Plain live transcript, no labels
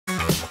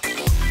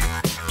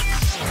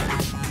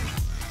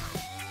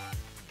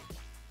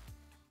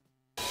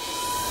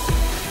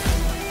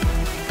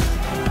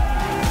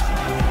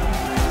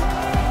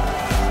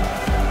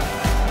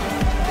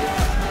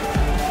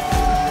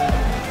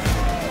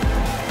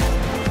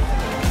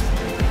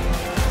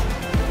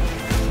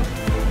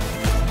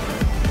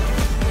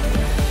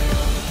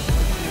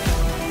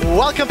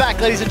Welcome back,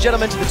 ladies and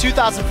gentlemen, to the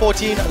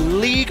 2014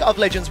 League of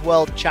Legends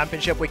World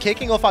Championship. We're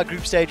kicking off our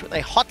group stage with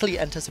a hotly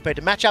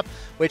anticipated matchup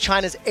where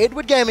China's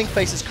Edward Gaming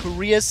faces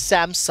Korea's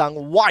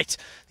Samsung White.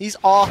 These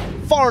are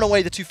far and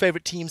away the two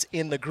favorite teams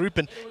in the group,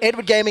 and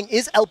Edward Gaming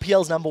is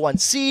LPL's #1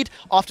 seed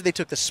after they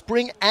took the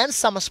spring and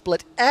summer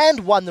split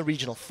and won the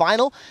regional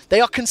final. They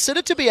are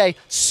considered to be a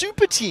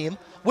super team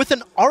with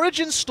an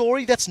origin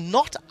story that's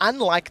not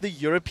unlike the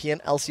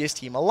European LCS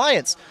Team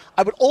Alliance.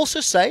 I would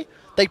also say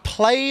they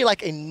play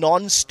like a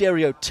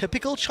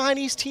non-stereotypical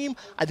Chinese team.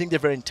 I think they're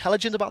very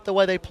intelligent about the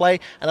way they play.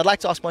 And I'd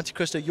like to ask Monte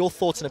Cristo your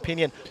thoughts and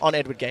opinion on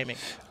Edward Gaming.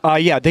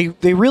 Yeah, they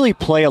really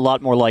play a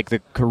lot more like the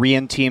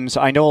Korean teams.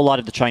 I know a lot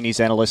of the Chinese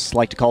analysts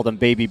like to call them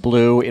Baby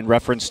Blue in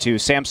reference to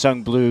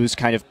Samsung Blue's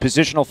kind of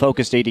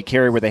positional-focused AD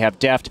carry where they have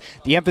deft,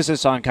 the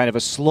emphasis on kind of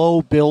a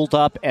slow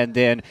build-up and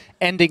then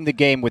ending the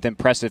game with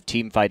impressive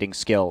team-fighting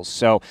skills.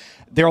 So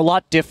they're a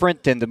lot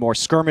different than the more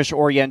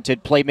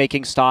skirmish-oriented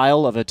playmaking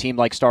style of a team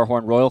like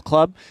Starhorn Royal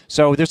Club.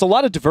 So there's a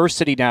lot of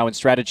diversity now in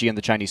strategy in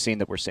the Chinese scene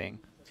that we're seeing.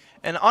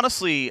 And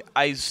honestly,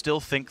 I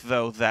still think,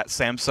 though, that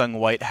Samsung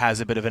White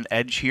has a bit of an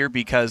edge here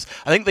because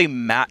I think they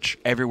match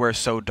everywhere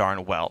so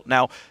darn well.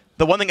 Now,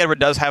 the one thing Edward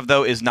does have,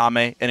 though, is Name,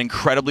 an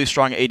incredibly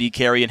strong AD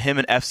carry, and him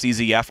and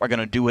FCZF are going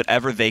to do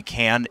whatever they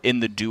can in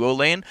the duo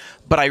lane.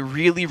 But I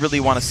really, really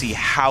want to see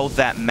how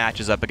that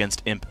matches up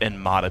against Imp and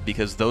Mata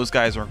because those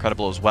guys are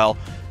incredible as well.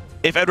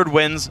 If Edward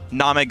wins,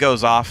 Name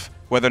goes off.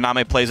 Whether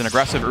Name plays an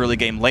aggressive early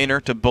game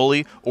laner to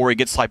bully or he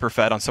gets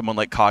hyper-fed on someone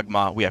like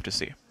Kog'Maw, we have to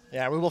see.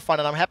 Yeah, we will find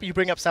out. I'm happy you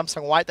bring up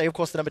Samsung White. They, of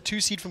course, the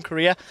 #2 seed from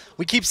Korea.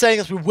 We keep saying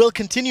this. We will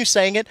continue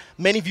saying it.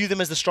 Many view them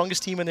as the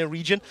strongest team in their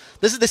region.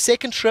 This is the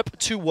second trip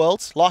to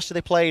Worlds. Last year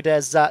they played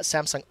as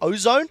Samsung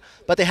Ozone,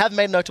 but they have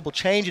made a notable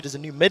change. It is a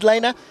new mid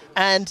laner,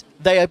 and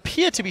they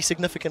appear to be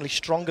significantly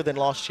stronger than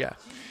last year.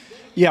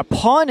 Yeah,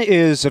 Pawn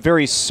is a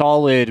very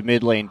solid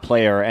mid lane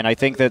player, and I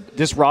think that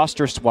this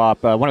roster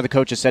swap, one of the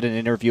coaches said in an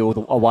interview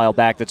a while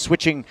back that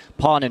switching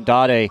Pawn and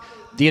Dade,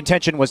 the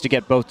intention was to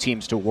get both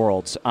teams to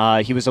Worlds.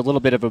 He was a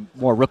little bit of a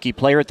more rookie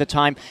player at the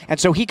time,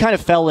 and so he kind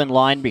of fell in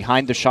line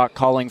behind the shot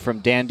calling from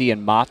Dandy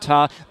and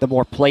Mata, the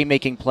more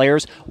playmaking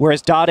players,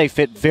 whereas Dade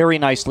fit very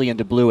nicely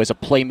into Blue as a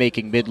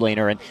playmaking mid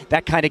laner, and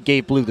that kind of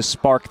gave Blue the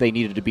spark they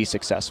needed to be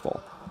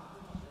successful.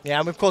 Yeah,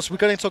 and of course, we're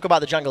going to talk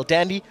about the jungle.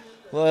 Dandy,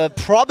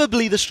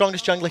 probably the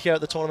strongest jungler here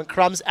at the tournament.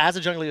 Crumbs, as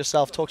a jungler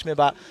yourself, talk to me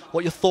about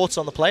what your thoughts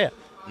on the player.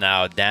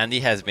 Now, Dandy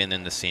has been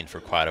in the scene for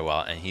quite a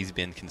while, and he's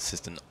been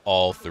consistent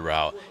all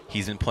throughout.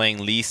 He's been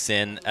playing Lee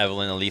Sin,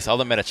 Evelynn, Elise, all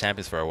the meta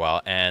champions for a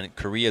while, and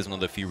Korea is one of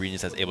the few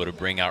regions that's able to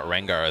bring out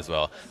Rengar as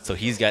well. So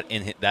he's got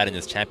that in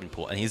his champion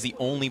pool, and he's the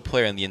only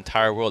player in the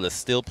entire world that's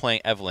still playing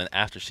Evelynn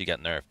after she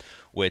got nerfed,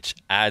 which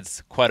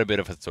adds quite a bit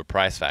of a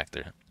surprise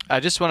factor. I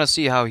just want to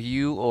see how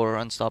Hugh or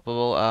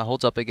Unstoppable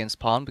holds up against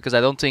Pawn because I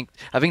think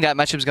that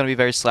matchup is going to be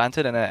very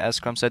slanted, and as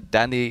Crum said,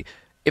 Dandy,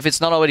 if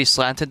it's not already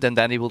slanted, then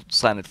Dandy will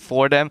slant it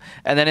for them.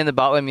 And then in the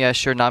bot lane, yeah,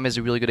 sure, Nami is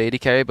a really good AD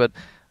carry, but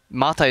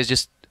Mata is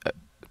just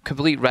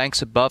complete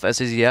ranks above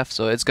SSW,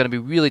 so it's going to be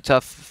really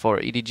tough for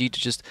EDG to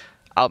just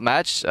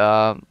outmatch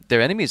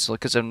their enemies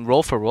because in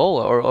roll for roll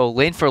or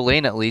lane for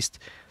lane at least,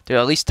 they're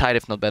at least tied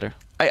if not better.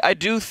 I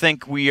do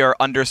think we are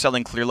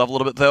underselling Clear Love a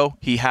little bit, though.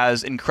 He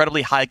has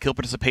incredibly high kill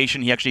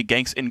participation. He actually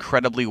ganks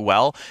incredibly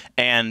well,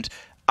 and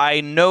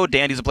I know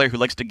Dandy's a player who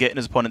likes to get in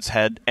his opponent's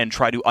head and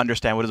try to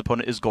understand what his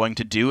opponent is going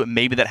to do.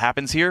 Maybe that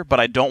happens here, but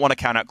I don't want to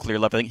count out Clear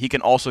Love. I think he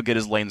can also get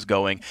his lanes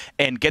going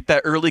and get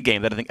that early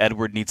game that I think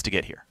Edward needs to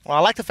get here. Well, I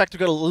like the fact we've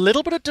got a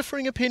little bit of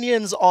differing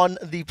opinions on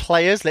the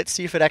players. Let's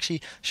see if it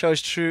actually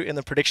shows true in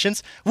the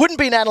predictions. Wouldn't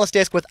be an analyst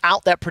desk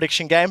without that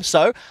prediction game,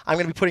 so I'm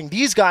going to be putting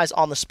these guys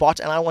on the spot,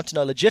 and I want to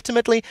know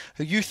legitimately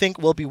who you think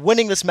will be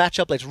winning this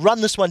matchup. Let's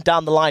run this one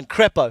down the line.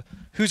 Crepo,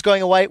 who's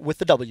going away with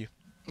the W?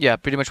 Yeah,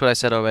 pretty much what I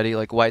said already.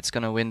 Like, White's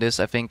going to win this.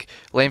 I think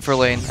lane for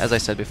lane, as I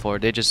said before,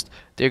 they're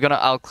going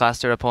to outclass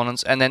their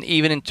opponents. And then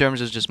even in terms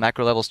of just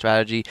macro level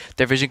strategy,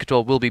 their vision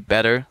control will be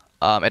better.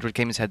 Edward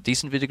Gaming's had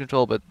decent vision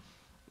control, but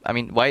I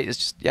mean, White is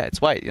just, yeah, it's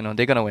White. You know,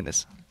 they're going to win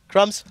this.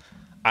 Crumbs?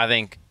 I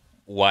think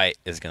White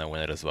is going to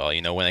win it as well.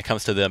 You know, when it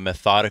comes to the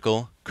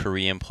methodical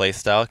Korean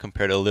playstyle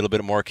compared to a little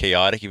bit more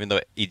chaotic, even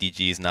though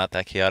EDG is not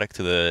that chaotic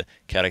to the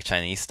chaotic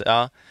Chinese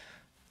style,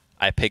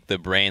 I pick the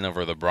brain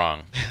over the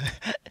brawn.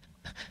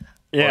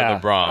 Yeah. Or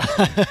the brawn.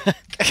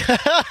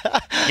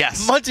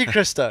 Yes. Monte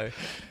Cristo.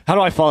 How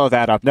do I follow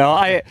that up? No,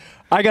 I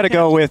got to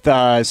go with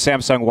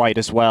Samsung White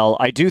as well.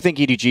 I do think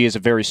EDG is a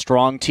very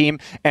strong team,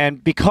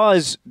 and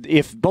because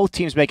if both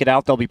teams make it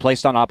out, they'll be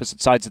placed on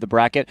opposite sides of the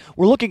bracket.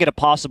 We're looking at a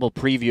possible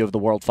preview of the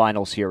World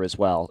Finals here as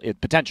well,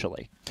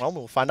 potentially. Well,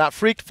 we'll find out.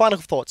 Freak, final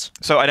thoughts.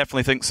 So I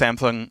definitely think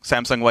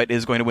Samsung White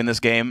is going to win this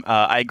game.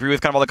 I agree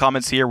with kind of all the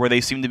comments here where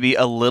they seem to be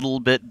a little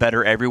bit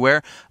better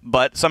everywhere,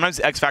 but sometimes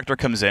the X factor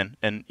comes in,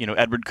 and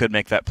Edward could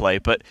make that play.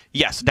 But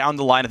yes, down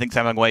the line, I think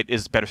Samsung White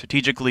is better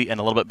strategically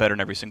and a little bit better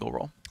in every single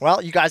role.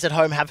 Well, you guys at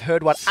home have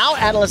heard what our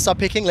analysts are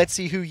picking. Let's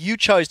see who you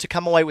chose to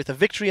come away with a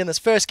victory in this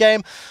first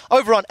game.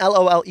 Over on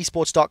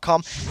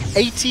lolesports.com,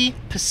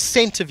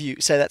 80% of you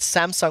say that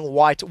Samsung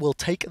White will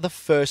take the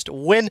first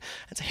win.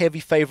 It's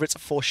heavy favorites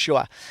for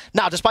sure.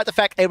 Now, despite the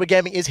fact Edward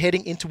Gaming is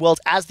heading into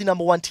Worlds as the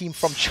 #1 team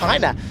from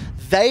China,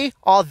 they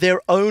are their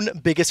own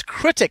biggest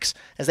critics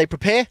as they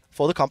prepare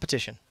for the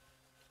competition.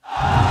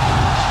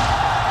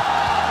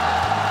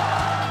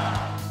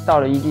 到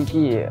了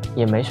EDG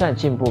也没算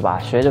进步吧，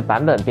随着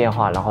版本变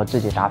化，然后自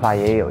己打法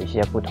也有一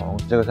些不同。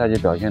这个赛季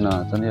表现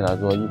呢，整体来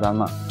说一般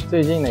嘛。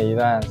最近的一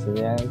段时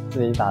间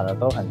自己打的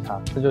都很差，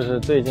这就是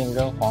最近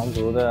跟皇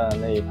族的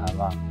那一盘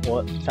吧。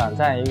我想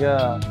占一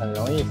个很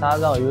容易杀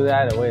到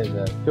UZI 的位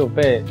置，就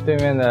被对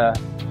面的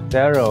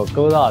Zero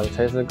勾到，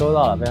随时勾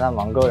到了，被他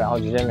盲勾，然后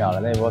直接秒了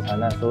那波团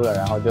战输了，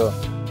然后就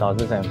导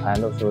致整盘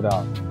都输掉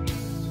了。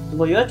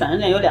 我觉得转折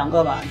点有2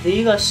个吧，第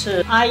一个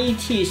是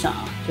IET 上，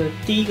就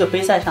第一个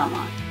杯赛上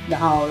嘛，然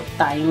后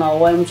打赢了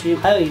OMG，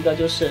 还有一个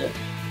就是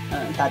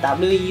打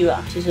W1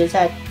 吧。其实，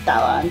在打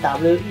完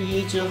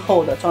W1 之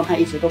后的状态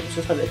一直都不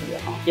是特别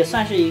好，也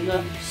算是一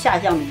个下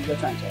降的一个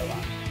转折吧。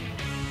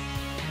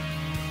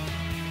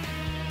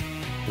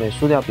每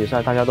输掉比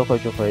赛，大家都会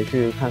回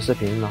去看视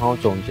频，然后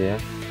总结，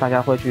大家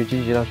会去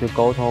积极的去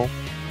沟通。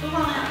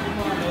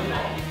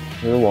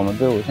 其实我们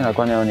队伍现在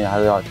关键问题还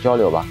是要交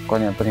流吧，关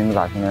键不停地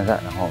打训练赛，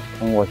然后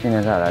通过训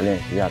练赛来练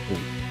习一下自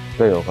己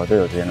队友和队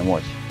友之间的默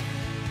契。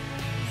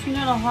训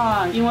练的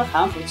话，因为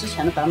韩服之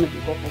前的版本比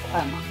国服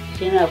快嘛，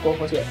现在国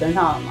服也跟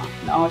上了嘛，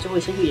然后就会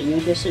先去研究一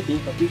些视频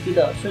和 BP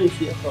的顺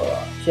序和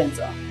选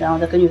择，然后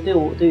再根据队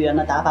伍队员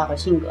的打法和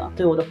性格、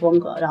队伍的风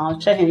格，然后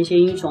筛选一些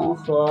英雄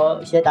和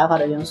一些打法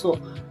的元素，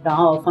然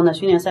后放在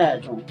训练赛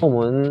中。我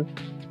们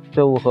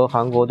队伍和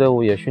韩国队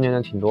伍也训练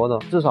的挺多的，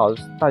至少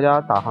大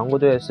家打韩国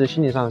队是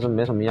心理上是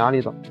没什么压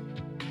力的。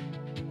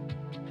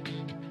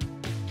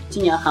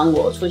今年韩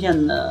国出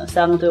现的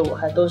3个队伍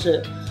还都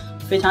是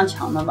非常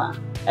强的吧。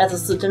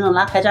S4真正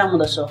拉开战幕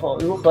的时候，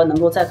如何能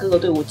够在各个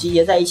队伍集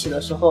结在一起的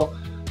时候，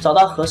找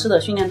到合适的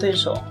训练对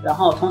手，然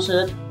后同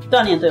时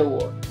锻炼队伍、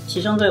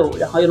提升队伍，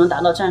然后又能达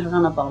到战术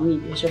上的保密，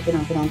也是非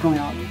常重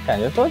要的。感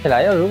觉说起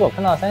来，要如果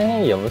碰到3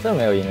星也不是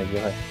没有赢的机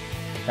会，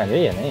感觉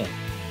也能赢。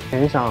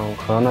 挺想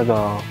和那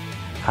个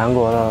韩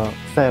国的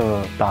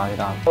SSW 打一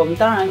打。我们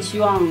当然希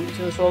望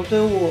就是说队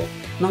伍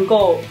能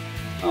够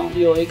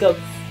有一个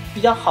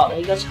比较好的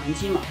一个成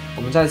绩嘛。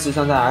我们再次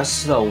站在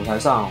S4的舞台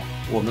上，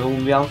我们的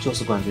目标就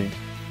是冠军。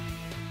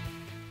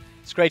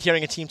 It's great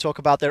hearing a team talk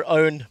about their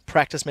own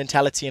practice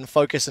mentality and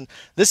focus, and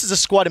this is a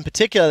squad in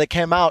particular that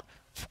came out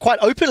quite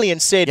openly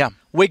and said,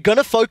 we're going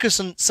to focus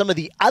on some of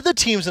the other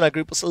teams in our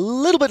group a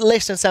little bit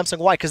less than Samsung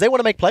White because they want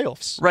to make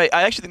playoffs. Right.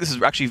 I actually think this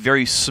is actually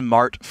very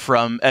smart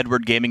from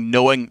Edward Gaming,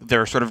 knowing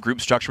their sort of group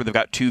structure where they've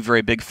got 2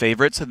 very big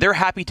favorites. They're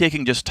happy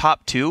taking just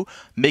top 2,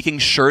 making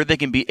sure they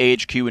can beat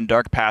AHQ and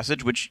Dark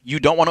Passage, which you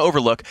don't want to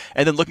overlook,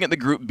 and then looking at the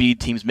Group B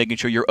teams, making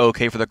sure you're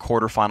okay for the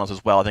quarterfinals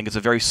as well. I think it's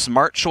a very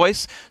smart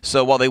choice.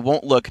 So while they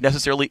won't look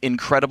necessarily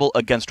incredible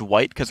against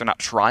White because they're not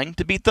trying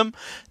to beat them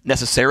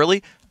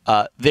necessarily,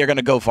 they're going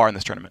to go far in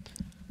this tournament.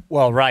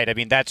 Well, right. I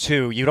mean, that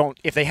too. You don't.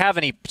 If they have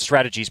any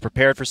strategies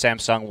prepared for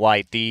Samsung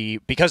White,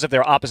 because of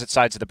their opposite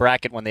sides of the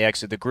bracket when they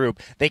exit the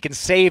group, they can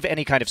save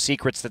any kind of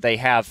secrets that they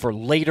have for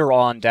later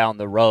on down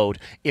the road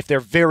if they're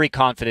very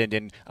confident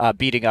in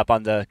beating up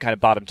on the kind of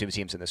bottom 2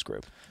 teams in this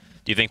group.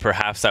 Do you think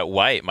perhaps that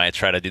White might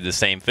try to do the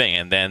same thing,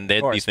 and then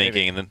they'd be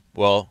thinking,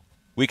 well,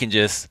 we can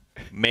just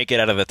make it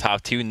out of the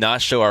top 2,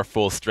 not show our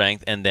full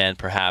strength, and then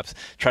perhaps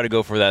try to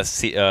go for that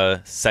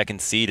second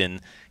seed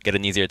and get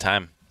an easier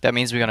time? That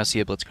means we're gonna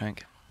see a Blitzcrank.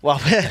 Well,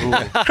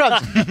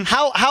 Crumbs,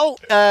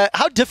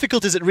 how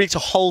difficult is it really to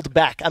hold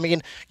back? I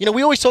mean,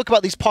 we always talk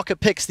about these pocket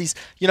picks, these,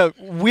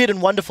 weird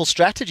and wonderful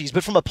strategies,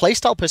 but from a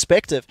playstyle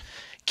perspective,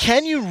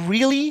 can you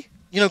really,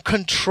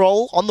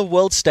 control on the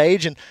world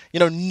stage and,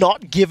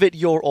 not give it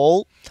your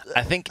all?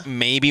 I think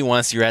maybe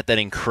once you're at that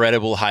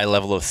incredible high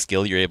level of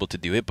skill, you're able to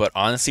do it. But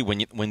honestly,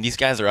 when these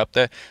guys are up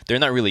there, they're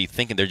not really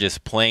thinking. They're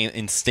just playing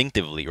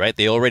instinctively, right?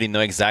 They already know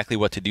exactly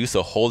what to do.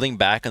 So holding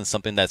back on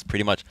something that's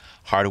pretty much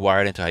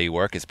hardwired into how you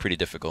work is pretty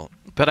difficult.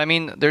 But I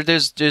mean,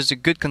 there's a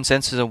good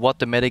consensus of what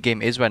the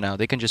metagame is right now.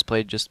 They can just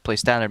play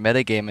standard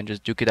metagame and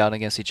just duke it out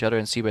against each other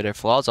and see where their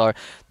flaws are.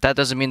 That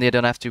doesn't mean they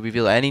don't have to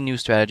reveal any new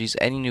strategies,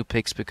 any new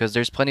picks, because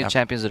there's plenty of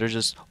champions that are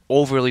just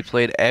overly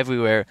played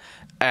everywhere.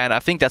 And I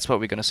think that's what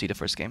we're going to see the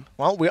first game.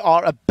 Well, we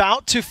are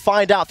about to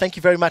find out. Thank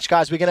you very much,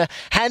 guys. We're going to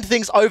hand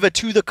things over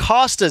to the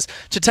casters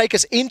to take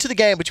us into the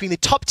game between the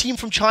top team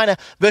from China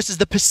versus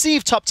the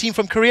perceived top team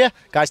from Korea.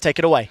 Guys, take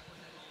it away.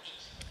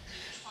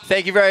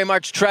 Thank you very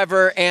much,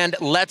 Trevor. And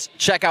let's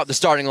check out the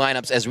starting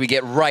lineups as we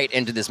get right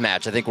into this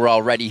match. I think we're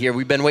all ready here.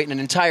 We've been waiting an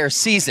entire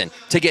season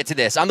to get to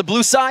this. On the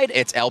blue side,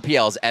 it's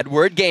LPL's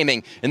Edward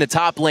Gaming. In the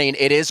top lane,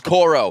 it is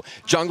Koro.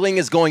 Jungling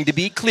is going to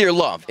be Clear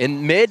Love.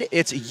 In mid,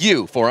 it's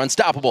You for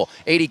Unstoppable.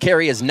 AD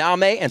carry is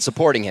Name, and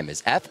supporting him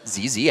is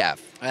FZZF.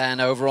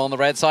 And over on the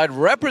red side,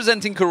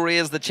 representing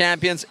Korea as the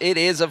champions, it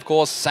is, of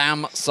course,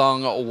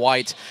 Samsung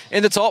White.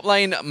 In the top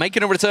lane,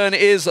 making a return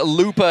is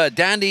Looper.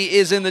 Dandy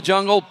is in the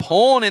jungle,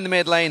 Pawn in the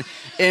mid lane,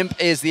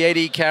 Imp is the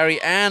AD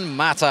carry, and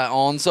Mata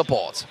on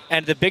support.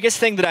 And the biggest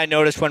thing that I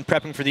noticed when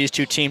prepping for these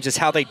two teams is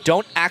how they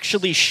don't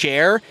actually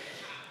share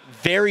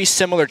very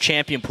similar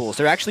champion pools.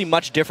 They're actually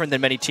much different than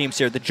many teams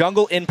here. The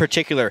jungle in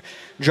particular,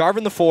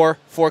 Jarvan the 4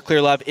 for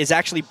Clear Love is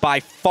actually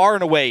by far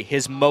and away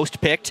his most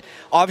picked.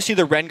 Obviously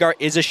the Rengar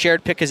is a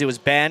shared pick because it was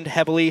banned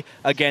heavily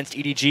against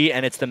EDG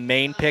and it's the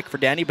main pick for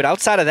Danny. But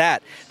outside of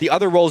that, the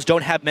other roles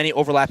don't have many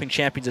overlapping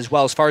champions as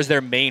well as far as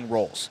their main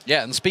roles.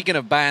 Yeah, and speaking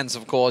of bans,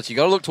 of course, you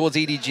got to look towards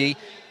EDG.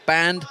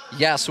 Banned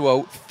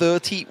Yasuo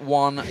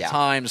 31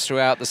 times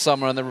throughout the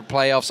summer and the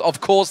playoffs.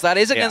 Of course, that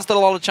is against a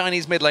lot of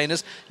Chinese mid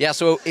laners.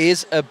 Yasuo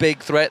is a big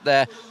threat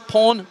there.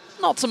 Pawn,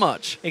 not so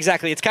much.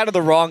 Exactly. It's kind of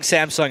the wrong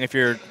Samsung if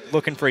you're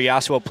looking for a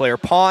Yasuo player.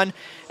 Pawn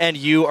and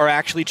You are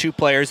actually two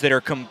players that are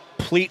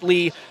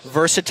completely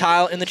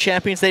versatile in the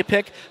champions they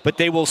pick, but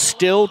they will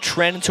still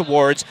trend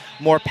towards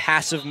more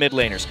passive mid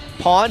laners.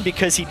 Pawn,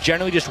 because he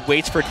generally just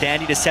waits for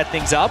Dandy to set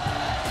things up,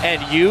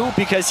 and You,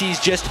 because he's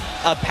just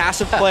a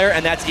passive player,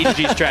 and that's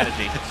EDG's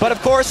strategy. But of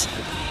course,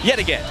 yet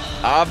again,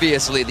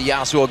 obviously the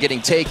Yasuo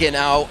getting taken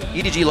out.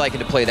 EDG liking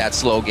to play that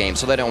slow game,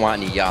 so they don't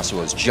want any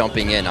Yasuos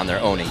jumping in on their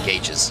own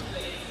engages.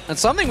 And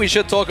something we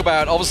should talk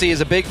about, obviously,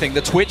 is a big thing,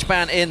 the Twitch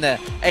ban in there.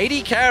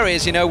 AD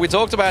carries, you know, we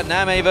talked about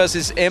Name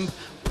versus Imp.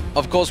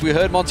 Of course, we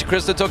heard Monte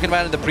Cristo talking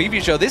about it in the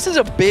preview show. This is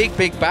a big,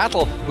 big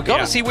battle. We've got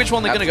to see which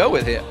one they're going to go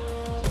with here.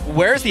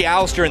 Where's the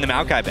Alistair and the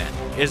Maokai ban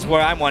is what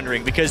I'm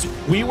wondering, because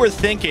we were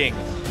thinking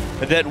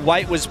that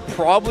White was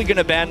probably going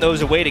to ban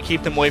those away to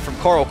keep them away from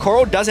Koro.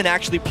 Koro doesn't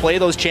actually play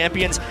those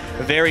champions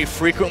very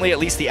frequently, at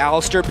least the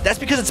Alistair, but that's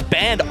because it's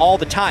banned all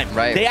the time.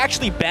 Right. They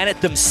actually ban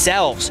it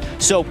themselves.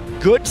 So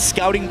good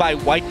scouting by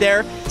White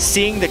there,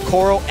 seeing that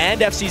Koro and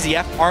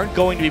FCZF aren't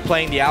going to be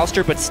playing the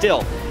Alistair, but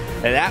still,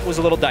 that was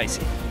a little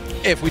dicey.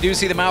 If we do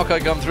see the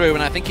Maokai come through,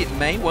 and I think it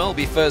may well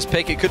be first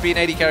pick, it could be an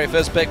AD carry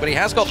first pick, but he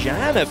has got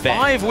Janna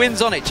 5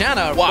 wins on it.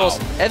 Janna, of course,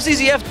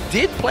 FCZF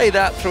did play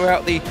that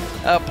throughout the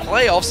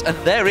playoffs, and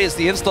there is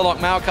the insta-lock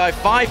Maokai.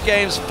 5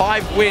 games,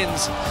 5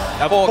 wins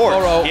for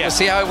Koro. We'll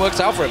see how it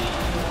works out for him.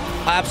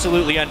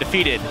 Absolutely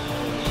undefeated.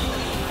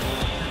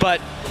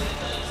 But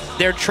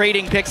they're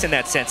trading picks in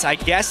that sense. I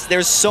guess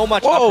there's so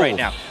much up right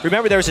now.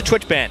 Remember, there was a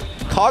Twitch ban.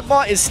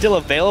 Kog'Maw is still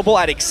available.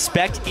 I'd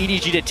expect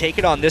EDG to take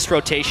it on this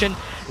rotation.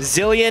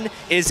 Zilean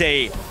is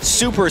a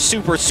super,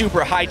 super,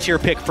 super high tier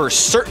pick for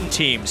certain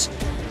teams.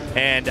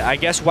 And I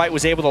guess White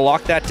was able to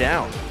lock that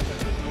down.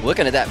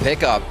 Looking at that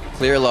pickup,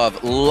 Clear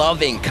Love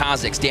loving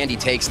Kha'Zix. Dandy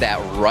takes that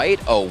right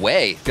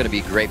away. Going to be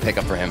a great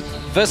pickup for him.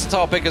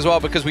 Versatile pick as well,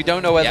 because we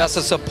don't know whether that's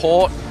a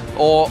support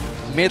or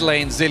mid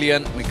lane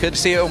Zilean. We could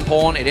see it on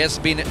Pawn. It has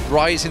been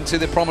rising to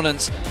the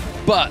prominence,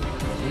 but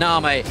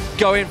Name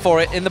going for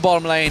it in the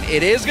bottom lane.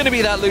 It is going to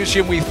be that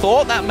Lucian. We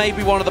thought that may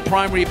be one of the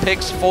primary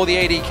picks for the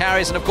AD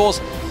carries, and of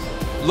course,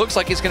 looks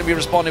like it's going to be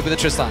responded with a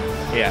Tristan.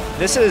 Yeah,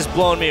 this has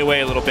blown me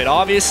away a little bit.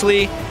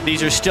 Obviously,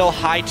 these are still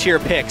high-tier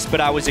picks, but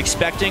I was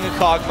expecting a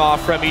Kog'Maw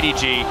from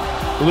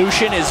EDG.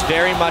 Lucian is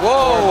very much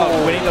more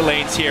about winning the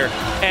lanes here.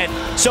 And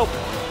so,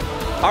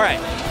 all right.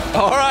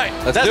 All right,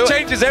 that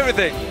changes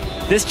everything.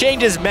 This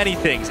changes many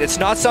things. It's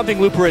not something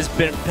Looper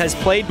has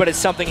played, but it's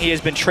something he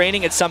has been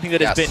training. It's something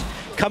that has been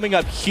coming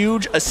up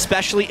huge,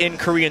 especially in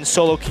Korean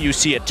solo queue. You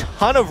see a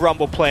ton of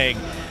Rumble playing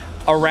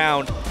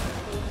around.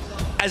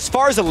 As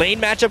far as the lane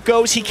matchup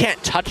goes, he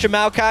can't touch a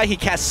Maokai. He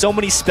casts so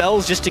many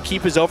spells just to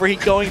keep his overheat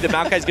going. The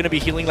Maokai is going to be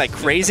healing like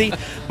crazy.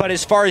 But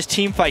as far as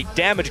teamfight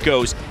damage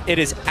goes, it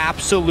is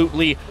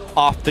absolutely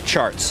off the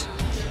charts.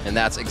 And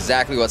that's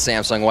exactly what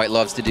Samsung White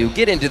loves to do.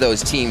 Get into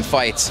those team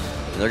fights.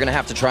 They're going to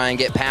have to try and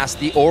get past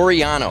the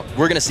Orianna.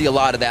 We're going to see a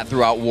lot of that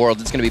throughout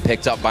Worlds. It's going to be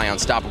picked up by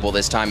Unstoppable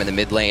this time in the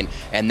mid lane.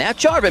 And that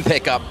Jarvan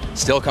pickup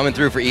still coming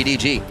through for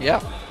EDG.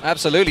 Yeah,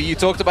 absolutely. You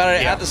talked about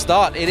it at the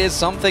start. It is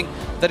something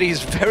that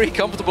he's very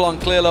comfortable on.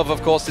 Clear Love,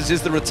 of course. This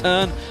is the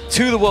return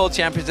to the World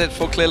Championship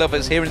for Clear Love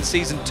is here in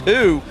Season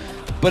 2.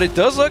 But it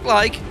does look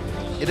like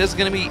it is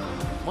going to be,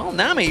 well,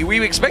 Nami.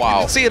 We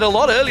expected to see it a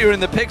lot earlier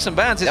in the picks and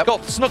bans. It's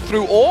got snuck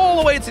through all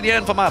the way to the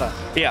end for Mata.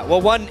 Yeah, well,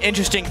 one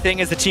interesting thing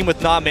is the team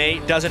with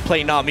Name doesn't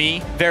play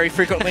Nami very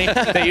frequently.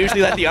 They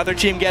usually let the other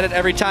team get it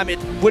every time. It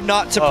would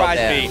not surprise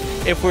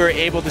me if we were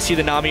able to see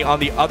the Nami on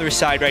the other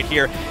side right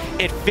here.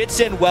 It fits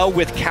in well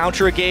with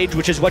counter engage,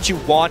 which is what you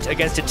want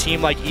against a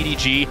team like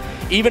EDG.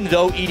 Even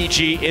though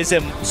EDG is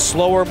a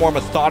slower, more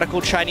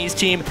methodical Chinese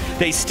team,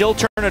 they still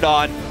turn it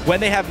on.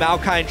 When they have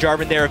Maokai and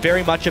Jarvan, they are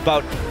very much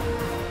about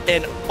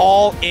an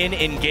all-in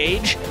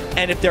engage,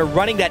 and if they're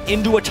running that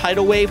into a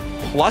tidal wave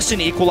plus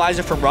an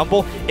equalizer from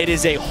Rumble, it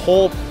is a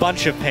whole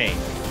bunch of pain.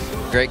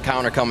 Great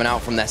counter coming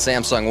out from that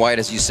Samsung White,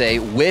 as you say,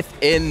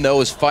 within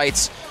those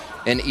fights.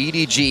 An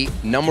EDG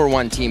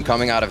 #1 team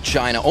coming out of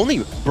China,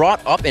 only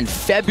brought up in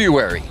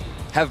February,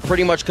 have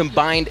pretty much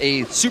combined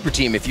a super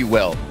team, if you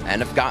will,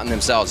 and have gotten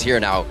themselves here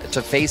now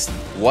to face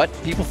what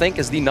people think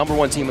is the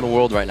 #1 team in the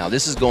world right now.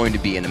 This is going to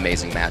be an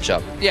amazing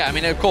matchup. Yeah, I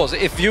mean, of course,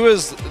 if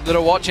viewers that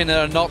are watching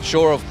are not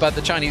sure about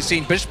the Chinese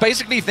scene, but just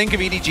basically think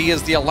of EDG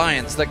as the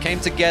alliance that came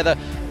together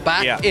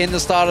back in the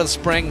start of the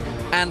spring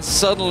and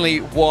suddenly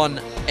won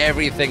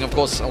everything. Of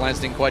course, Alliance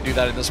didn't quite do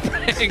that in the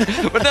spring,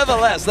 but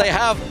nevertheless, they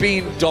have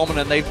been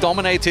dominant. They've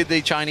dominated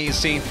the Chinese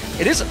scene.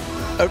 It is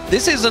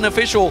this is an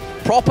official,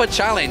 proper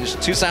challenge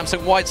to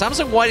Samsung White.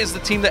 Samsung White is the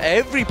team that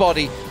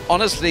everybody,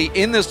 honestly,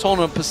 in this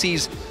tournament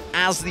perceives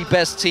as the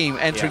best team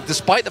entering,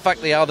 despite the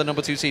fact they are the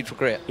 #2 seed for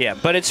Korea. Yeah,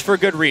 but it's for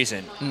good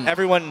reason.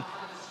 Everyone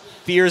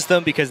fears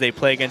them because they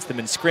play against them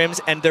in scrims,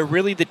 and they're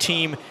really the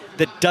team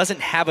that doesn't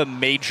have a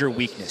major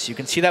weakness. You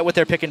can see that with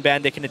their pick and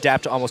ban. They can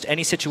adapt to almost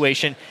any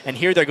situation, and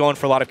here they're going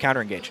for a lot of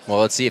counter engage. Well,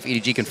 let's see if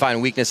EDG can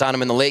find weakness on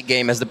them in the late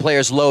game as the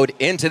players load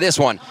into this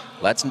one.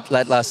 Let's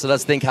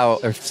think how,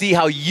 or see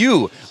how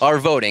you are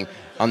voting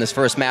on this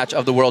first match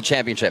of the World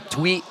Championship.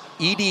 Tweet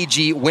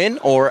EDG win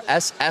or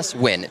SS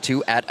win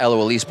to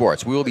 @LOL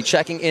Esports. We will be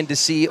checking in to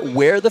see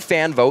where the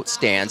fan vote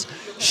stands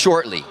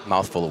shortly.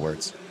 Mouthful of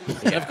words.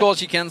 And of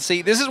course, you can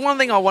see, this is one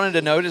thing I wanted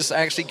to notice,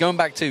 actually, going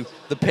back to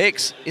the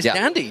picks, is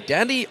Dandy.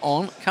 Dandy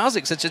on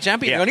Kha'Zix. It's a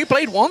champion. He only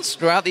played once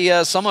throughout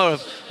the summer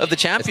of the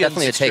champions.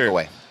 It's definitely a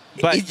takeaway.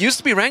 But it used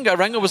to be Rengar.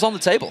 Rengar was on the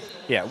table.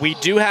 Yeah, we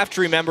do have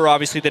to remember,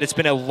 obviously, that it's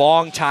been a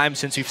long time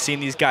since we've seen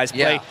these guys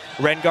play.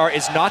 Rengar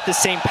is not the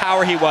same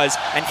power he was,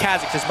 and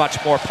Kha'Zix is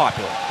much more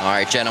popular. All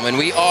right, gentlemen,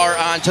 we are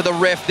on to the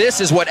Rift. This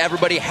is what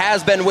everybody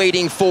has been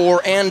waiting for,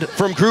 and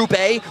from Group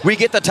A, we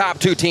get the top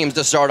 2 teams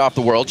to start off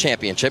the World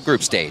Championship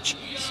group stage.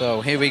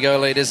 So here we go,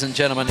 ladies and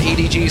gentlemen.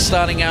 EDG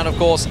starting out, of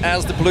course,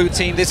 as the blue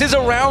team. This is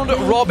a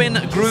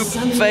round-robin group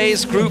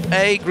phase. Group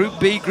A, Group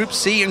B, Group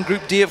C, and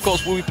Group D, of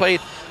course, will be played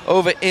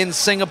over in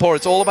Singapore.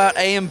 It's all about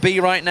A and B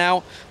right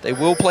now. They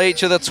will play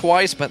each other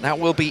twice, but that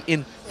will be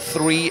in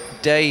 3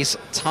 days'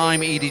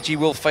 time. EDG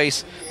will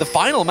face the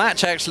final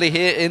match, actually,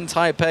 here in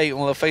Taipei.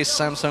 Will face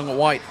Samsung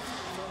White.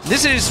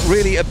 This is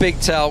really a big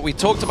tell. We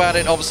talked about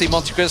it, obviously,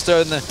 Monte Cristo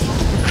and the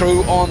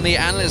crew on the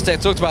analyst deck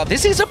talked about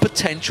this is a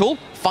potential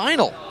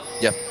final.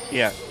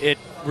 Yeah, it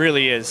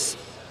really is.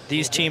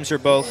 These teams are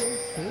both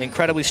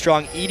incredibly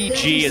strong.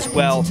 EDG as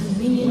well.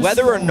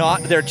 Whether or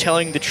not they're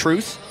telling the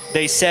truth,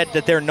 they said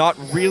that they're not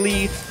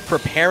really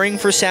preparing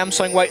for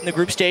Samsung White in the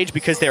group stage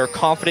because they are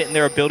confident in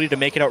their ability to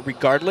make it out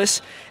regardless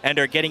and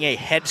are getting a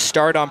head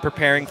start on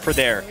preparing for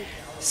their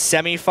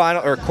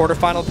semi-final or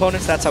quarterfinal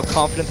opponents. That's how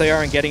confident they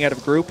are in getting out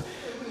of group.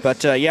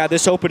 But yeah,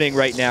 this opening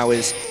right now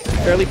is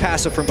fairly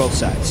passive from both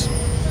sides.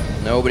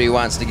 Nobody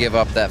wants to give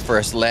up that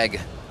first leg.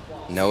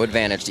 No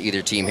advantage to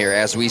either team here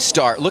as we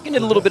start. Looking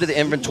at a little bit of the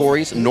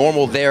inventories,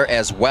 normal there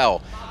as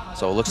well.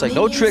 So it looks like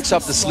no tricks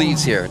up the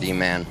sleeves here,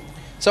 D-Man.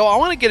 So I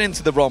want to get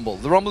into the Rumble.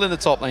 The Rumble in the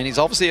top lane. He's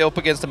obviously up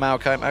against the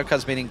Maokai.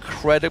 Maokai's been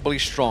incredibly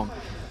strong.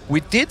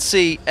 We did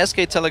see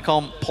SK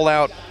Telecom pull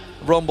out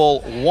Rumble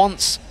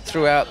once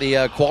throughout the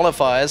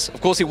qualifiers. Of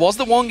course, it was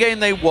the one game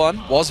they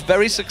won, was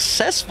very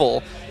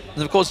successful,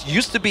 and of course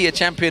used to be a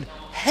champion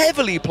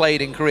heavily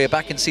played in Korea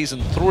back in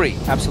Season 3.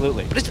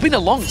 Absolutely. But it's been a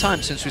long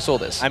time since we saw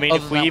this. I mean,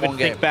 if we even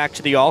think back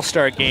to the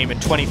All-Star game in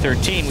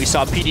 2013, we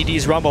saw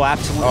PDD's Rumble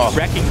absolutely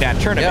wrecking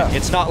that tournament.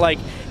 It's not like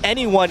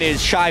anyone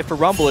is shy for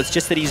Rumble, it's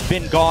just that he's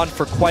been gone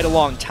for quite a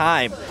long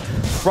time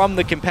from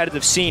the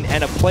competitive scene,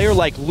 and a player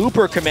like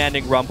Looper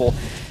commanding Rumble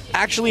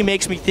actually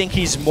makes me think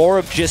he's more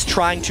of just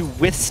trying to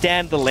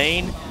withstand the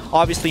lane,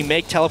 obviously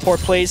make teleport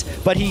plays,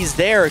 but he's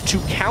there to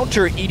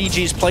counter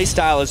EDG's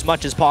playstyle as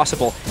much as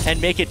possible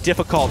and make it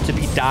difficult to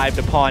be dived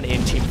upon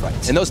in team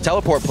fights. And those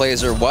teleport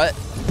plays are what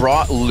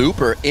brought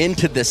Looper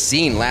into the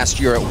scene last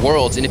year at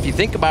Worlds. And if you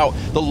think about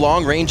the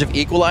long range of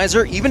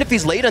Equalizer, even if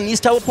he's late on these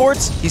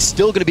teleports, he's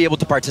still going to be able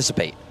to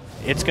participate.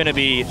 It's going to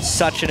be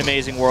such an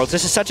amazing Worlds.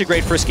 This is such a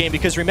great first game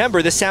because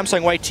remember, this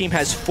Samsung White team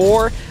has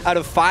 4 out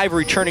of 5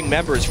 returning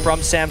members from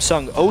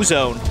Samsung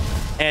Ozone,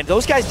 and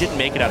those guys didn't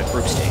make it out of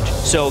group stage.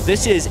 So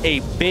this is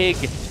a big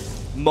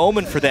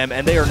moment for them,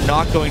 and they are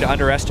not going to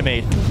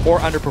underestimate or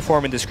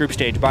underperform in this group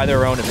stage by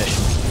their own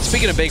admission.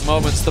 Speaking of big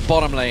moments, the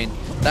bottom lane.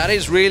 That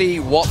is really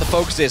what the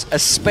focus is,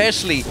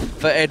 especially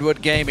for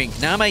Edward Gaming.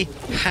 Name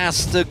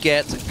has to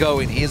get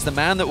going. He is the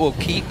man that will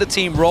keep the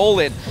team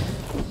rolling.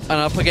 And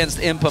up against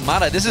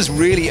Impamata, this is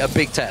really a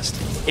big test.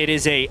 It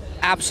is a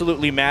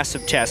absolutely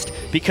massive test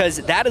because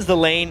that is the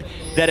lane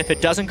that if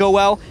it doesn't go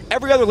well,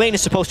 every other lane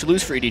is supposed to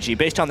lose for EDG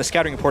based on the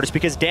scouting report. It's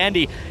because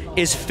Dandy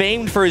is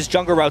famed for his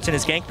jungle routes and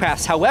his gank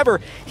paths. However,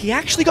 he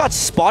actually got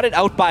spotted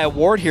out by a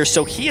ward here,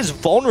 so he is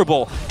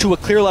vulnerable to a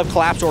Clear Love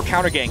collapse or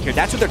counter gank here.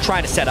 That's what they're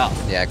trying to set up.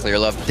 Yeah, Clear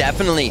Love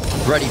definitely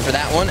ready for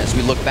that one. As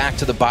we look back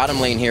to the bottom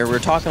lane here, we're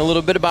talking a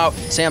little bit about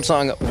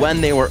Samsung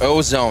when they were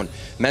Ozone,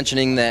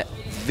 mentioning that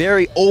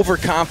very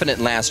overconfident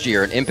last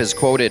year, and Imp is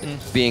quoted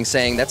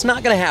saying that's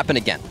not going to happen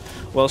again.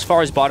 Well, as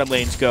far as bottom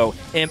lanes go,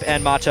 Imp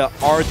and Mata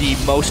are the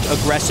most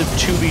aggressive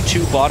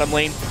 2v2 bottom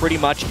lane pretty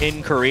much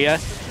in Korea.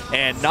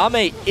 And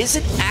Name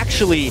isn't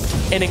actually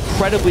an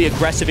incredibly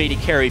aggressive AD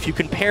carry. If you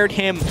compared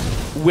him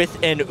with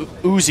an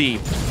Uzi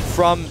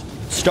from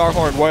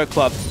Starhorn Royal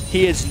Club,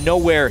 he is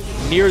nowhere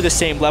near the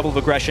same level of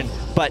aggression,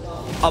 but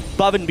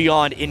above and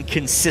beyond in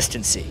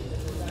consistency.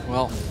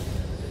 Well,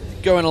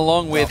 going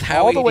along with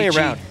how all the EDG way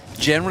around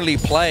generally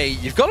play,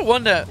 you've got to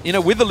wonder, you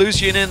know, with the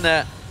Lucian in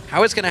there,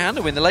 how it's going to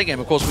handle in the late game.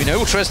 Of course, we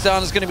know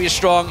Tristan is going to be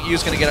strong.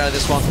 Yu's going to get out of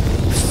this one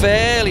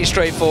fairly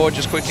straightforward,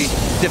 just quickly.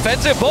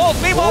 Defensive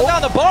balls, meanwhile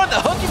down the barn, they're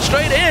hooking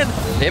straight in.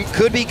 Imp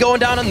could be going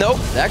down, and nope.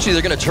 Actually,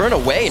 they're going to turn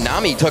away.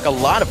 Nami took a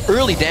lot of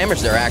early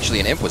damage there, actually,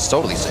 and Imp was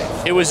totally safe.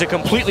 It was a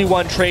completely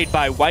won trade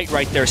by White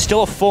right there.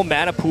 Still a full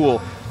mana pool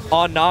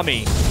on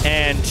Nami,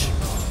 and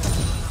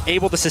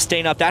able to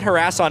sustain up. That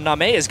harass on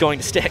Name is going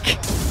to stick.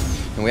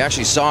 And we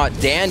actually saw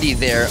Dandy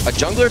there, a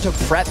jungler to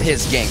prep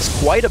his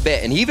ganks quite a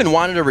bit, and he even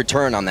wanted to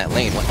return on that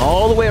lane, went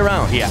all the way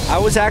around. Yeah, I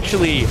was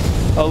actually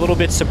a little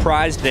bit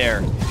surprised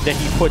there that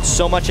he put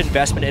so much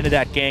investment into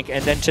that gank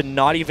and then to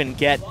not even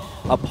get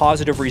a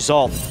positive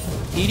result.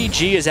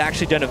 EDG has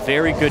actually done a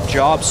very good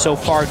job so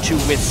far to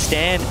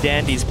withstand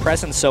Dandy's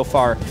presence so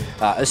far,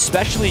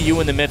 especially you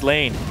in the mid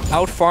lane,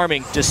 out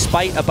farming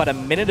despite about a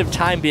minute of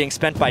time being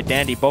spent by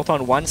Dandy, both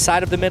on one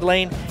side of the mid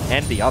lane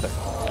and the other.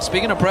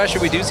 Speaking of pressure,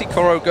 we do see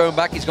Koro going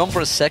back. He's gone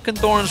for a second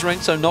Thorin's Ring,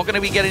 so not going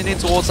to be getting in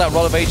towards that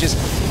Rod of Ages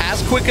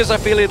as quick as I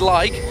feel he'd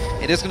like.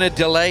 It is going to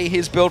delay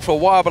his build for a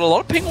while, but a lot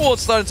of ping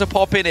wards starting to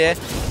pop in here.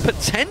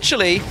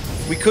 Potentially,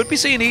 we could be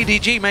seeing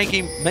EDG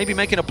maybe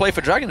making a play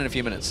for Dragon in a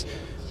few minutes.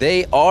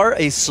 They are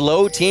a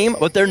slow team,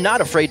 but they're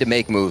not afraid to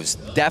make moves.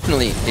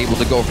 Definitely able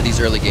to go for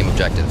these early game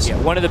objectives.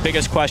 Yeah, one of the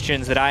biggest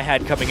questions that I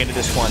had coming into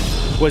this one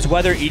was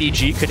whether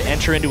EDG could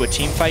enter into a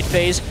team fight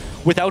phase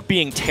without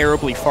being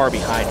terribly far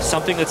behind.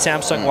 Something that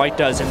Samsung White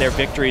does in their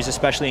victories,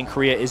 especially in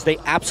Korea, is they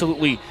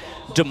absolutely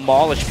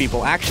demolish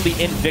people. Actually,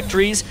 in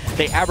victories,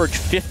 they average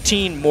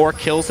 15 more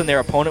kills than their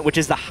opponent, which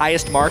is the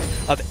highest mark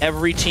of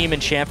every team in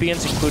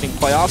Champions, including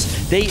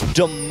playoffs. They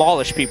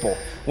demolish people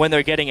when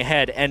they're getting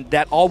ahead, and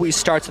that always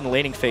starts in the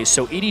laning phase.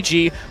 So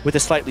EDG, with a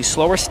slightly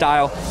slower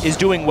style, is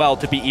doing well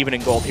to be even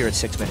in gold here at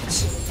 6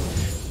 minutes.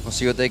 We'll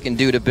see what they can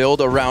do to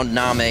build around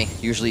Name.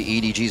 Usually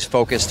EDG's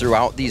focus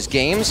throughout these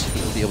games.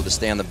 He'll be able to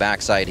stay on the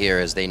backside here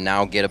as they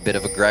now get a bit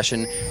of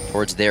aggression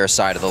towards their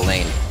side of the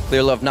lane.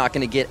 Clearlove not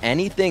going to get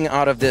anything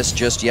out of this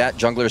just yet.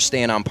 Junglers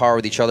staying on par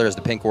with each other as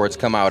the pink wards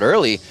come out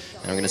early.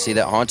 And we're going to see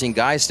that Haunting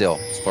Guy still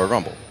for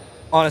Rumble.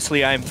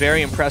 Honestly, I am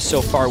very impressed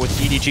so far with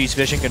EDG's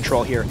vision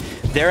control here.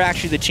 They're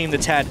actually the team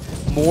that's had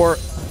more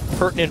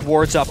pertinent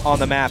wards up on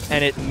the map,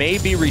 and it may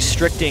be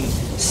restricting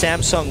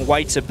Samsung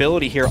White's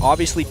ability here.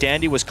 Obviously,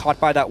 Dandy was caught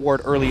by that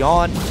ward early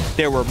on.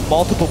 There were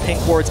multiple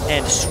pink wards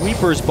and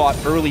sweepers bought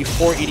early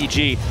for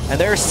EDG, and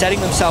they're setting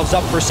themselves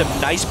up for some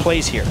nice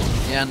plays here.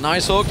 Yeah,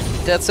 nice hook.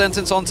 Death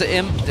sentence onto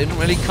Imp. Didn't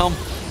really come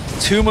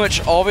too much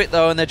of it,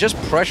 though, and they're just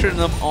pressuring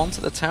them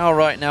onto the tower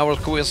right now.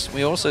 Of course,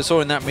 we also saw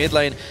in that mid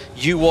lane,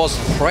 Yu was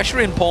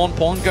pressuring Pawn.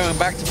 Pawn going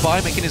back to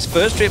buy, making his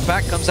first trip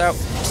back, comes out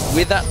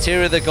with that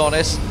Tear of the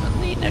Goddess.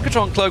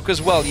 Negatron Cloak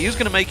as well. Yu's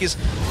going to make his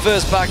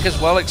first back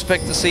as well.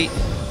 Expect to see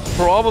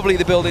probably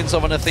the buildings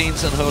of an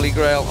Athenes and Holy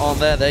Grail on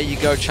there. There you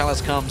go.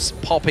 Chalice comes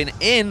popping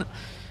in.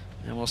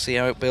 And we'll see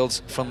how it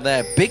builds from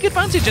there. Big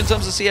advantage in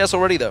terms of CS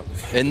already, though.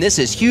 And this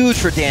is huge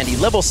for Dandy.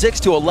 Level 6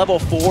 to a level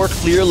 4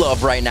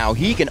 Clearlove right now.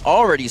 He can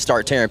already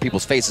start tearing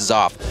people's faces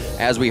off,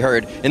 as we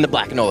heard in the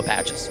Black Enola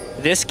patches.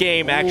 This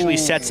game actually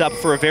sets up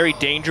for a very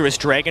dangerous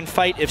dragon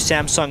fight if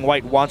Samsung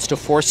White wants to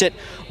force it.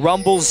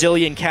 Rumble,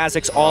 Zilli, and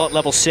Kha'Zix, all at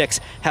level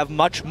 6, have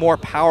much more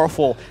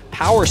powerful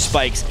power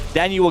spikes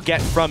than you will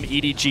get from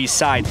EDG's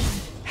side.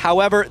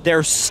 However,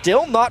 they're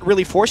still not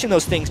really forcing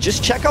those things.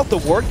 Just check out the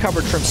ward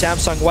coverage from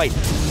Samsung White.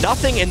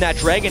 Nothing in that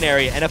dragon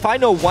area. And if I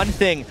know one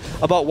thing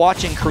about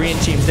watching Korean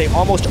teams, they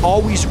almost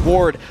always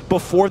ward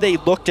before they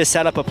look to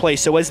set up a play.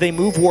 So as they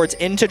move wards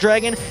into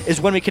dragon is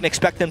when we can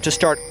expect them to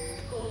start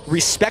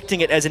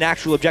respecting it as an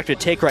actual objective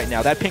to take right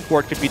now. That pink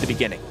ward could be the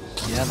beginning.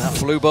 Yeah, that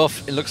blue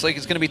buff, it looks like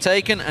it's going to be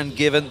taken and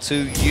given to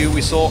Yu.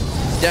 We saw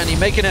Danny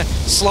making a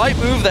slight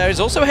move there. He's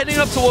also heading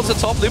up towards the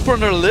top. Looper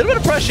under a little bit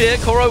of pressure here.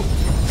 Koro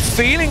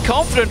feeling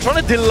confident,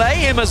 trying to delay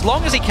him as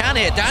long as he can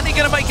here. Danny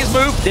going to make his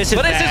move, this is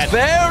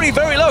very,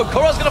 very low.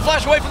 Koro's going to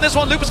flash away from this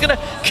one. Looper's going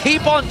to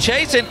keep on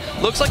chasing.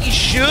 Looks like he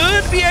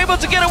should be able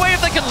to get away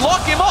if they can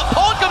lock him up.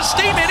 Pawn comes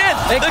steaming in.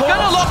 They're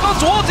going to lock on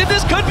towards him.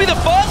 This could be the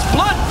first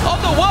blood of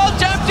the World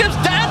Championships.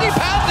 Danny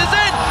pounds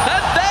in,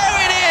 and there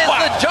it is.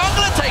 Wow. The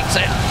jungler takes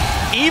it.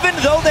 Even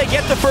though they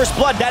get the first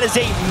blood, that is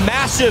a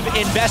massive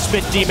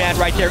investment demand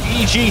right there.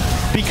 EDG,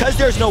 because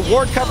there's no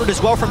ward covered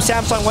as well from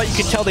Samsung White, you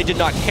can tell they did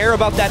not care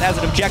about that as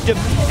an objective,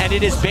 and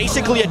it is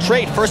basically a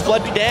trade. First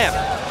blood be damned.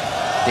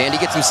 Dandy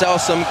gets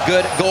himself some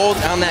good gold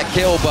on that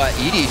kill, but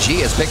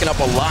EDG is picking up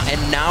a lot, and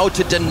now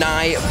to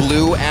deny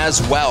blue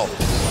as well.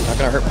 Not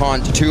going to hurt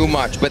Pawn too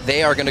much, but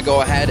they are going to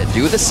go ahead and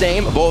do the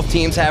same. Both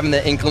teams having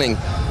the inkling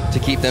to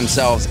keep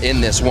themselves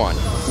in this one.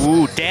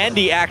 Ooh,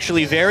 Dandy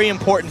actually, very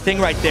important thing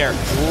right there.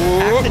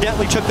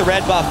 Accidentally took the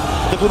red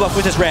buff, the blue buff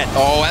with his red.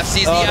 Oh,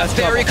 FC's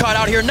the very caught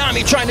out here.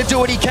 Nami trying to do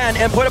what he can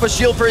and put up a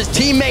shield for his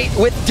teammate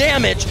with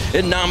damage.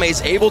 And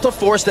Name's able to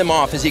force them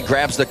off as he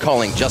grabs the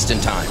culling just in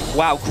time.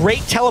 Wow,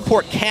 great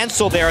teleport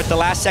cancel there at the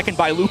last second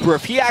by Looper.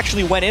 If he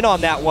actually went in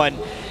on that one,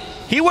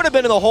 he would have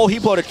been in the whole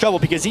heap load of trouble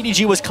because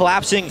EDG was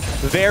collapsing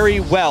very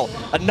well.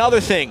 Another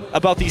thing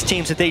about these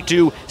teams that they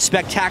do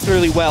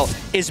spectacularly well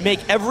is make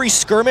every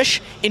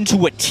skirmish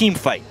into a team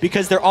fight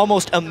because they're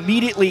almost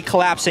immediately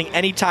collapsing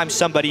anytime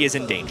somebody is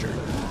in danger.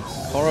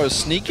 Koro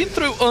sneaking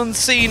through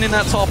unseen in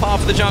that top half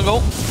of the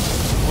jungle.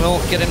 Will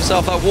get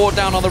himself that ward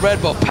down on the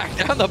red buff. Back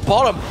down the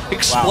bottom.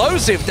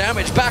 Explosive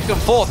damage back and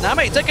forth.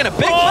 Name taking a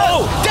big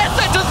blow. Death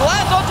Sentence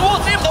lands on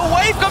towards him. The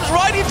wave comes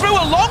riding through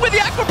along with the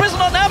Aqua Prison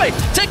on Name.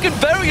 Taken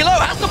very low.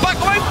 Has to back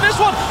away from this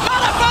one.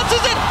 Mana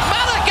fancies it.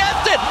 Mana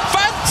gets it.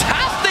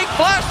 Fantastic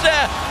flash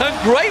there. And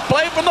great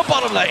play from the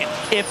bottom lane.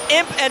 If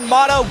Imp and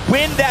Mana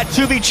win that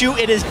 2v2,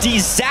 it is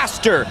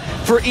disaster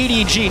for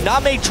EDG.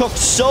 Name took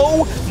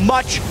so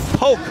much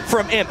poke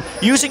from Imp,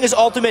 using his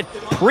ultimate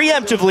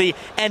preemptively,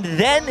 and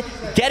then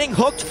getting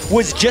hooked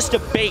was just a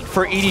bait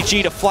for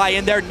EDG to fly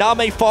in there.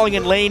 Name falling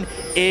in lane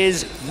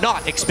is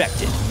not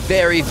expected.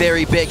 Very,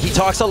 very big. He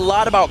talks a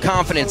lot about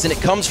confidence, and it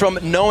comes from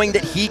knowing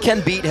that he can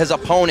beat his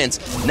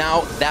opponents.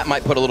 Now, that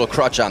might put a little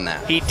crutch on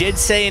that. He did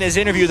say in his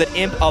interview that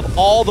Imp, of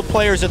all the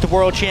players at the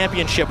World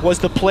Championship, was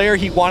the player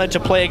he wanted to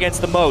play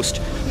against the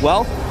most.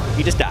 Well,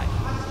 he just died.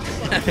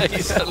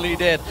 He certainly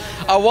did.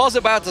 I was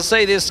about to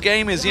say this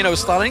game is, you know,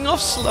 starting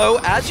off slow,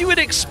 as you would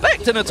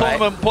expect in a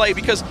tournament play,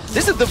 because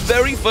this is the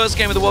very first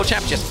game of the World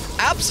Championship.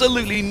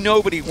 Absolutely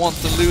nobody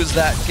wants to lose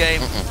that game.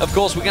 Of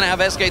course, we're going to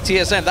have SK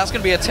TSM. That's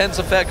going to be a tense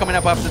affair coming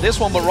up after this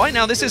one, but right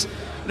now this is,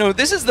 you know,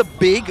 this is the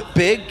big,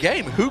 big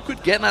game. Who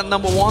could get that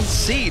 #1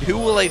 seed? Who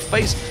will they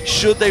face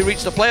should they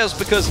reach the playoffs?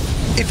 Because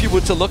if you were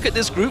to look at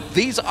this group,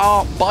 these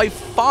are by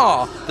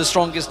far the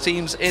strongest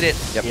teams in it.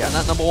 And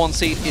that #1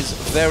 seed is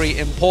very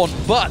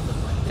important. But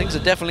things are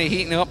definitely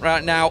heating up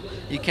right now.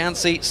 You can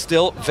see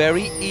still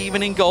very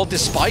even in gold,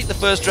 despite the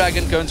first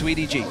dragon going to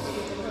EDG.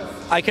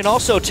 I can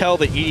also tell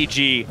that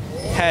EDG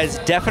has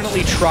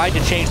definitely tried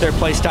to change their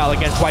play style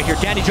against White here.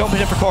 Danny jumping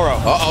in for Koro.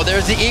 Uh-oh,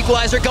 there's the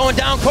equalizer going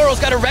down.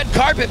 Koro's got a red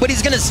carpet, but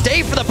he's going to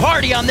stay for the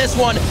party on this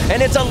one.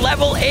 And it's a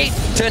level 8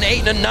 to an 8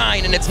 and a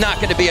 9, and it's not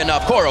going to be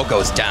enough. Koro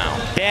goes down.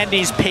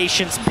 Dandy's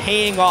patience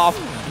paying off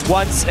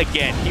once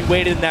again. He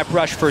waited in that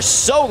brush for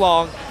so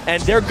long,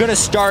 and they're going to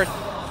start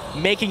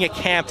making a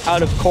camp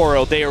out of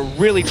Koro. They are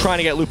really trying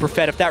to get Looper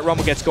fed. If that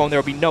rumble gets going, there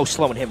will be no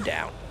slowing him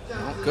down.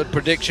 Good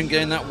prediction,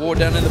 getting that ward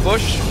down in the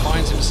bush.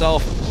 Finds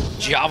himself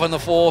Javan the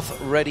fourth,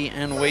 ready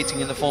and waiting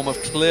in the form of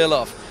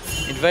Clearlove.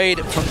 Invade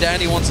from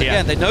Dandy once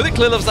again. They know that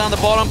Clearlove's down the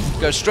bottom,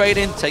 go straight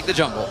in, take the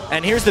jungle.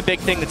 And here's the big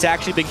thing that's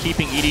actually been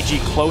keeping EDG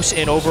close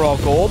in overall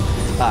gold,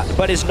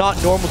 but is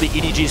not normally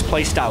EDG's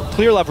playstyle.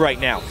 Clearlove right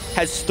now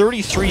has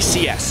 33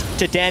 CS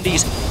to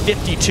Dandy's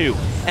 52.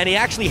 And he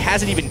actually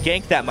hasn't even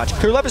ganked that much.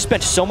 Clearlove has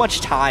spent so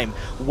much time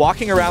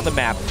walking around the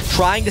map,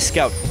 trying to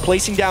scout,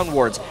 placing down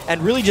wards,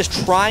 and really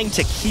just trying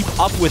to keep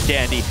up with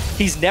Dandy.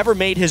 He's never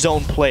made his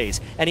own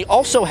plays. And he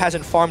also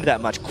hasn't farmed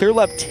that much.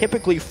 Clearlove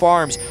typically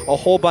farms a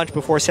whole bunch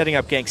before setting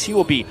up ganks. He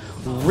will be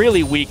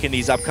really weak in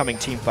these upcoming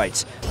team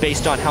fights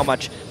based on how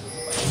much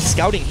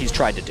scouting he's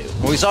tried to do.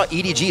 Well, we saw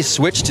EDG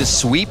switch to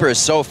sweepers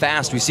so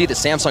fast. We see that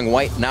Samsung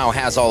White now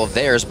has all of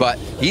theirs, but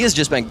he has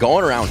just been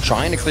going around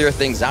trying to clear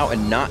things out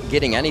and not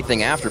getting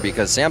anything after,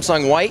 because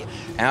Samsung White,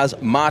 as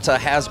Mata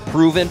has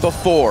proven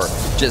before,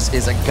 just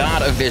is a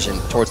god of vision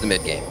towards the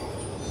mid game.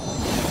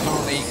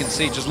 Currently, you can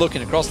see just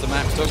looking across the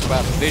map, we talked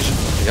about the vision.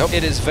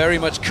 It is very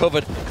much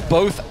covered.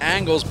 Both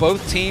angles,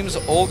 both teams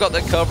all got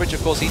their coverage.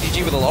 Of course,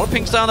 EDG with a lot of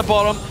pinks down the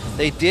bottom.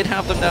 They did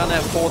have them down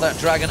there for that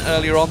dragon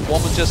earlier on.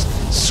 One was just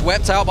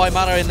swept out by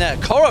Mana in there.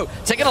 Koro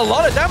taking a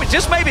lot of damage.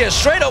 This may be a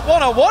straight up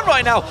one-on-one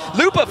right now.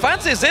 Looper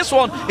fancies this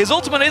one. His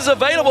ultimate is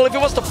available if he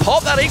wants to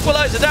pop that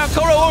equalizer down.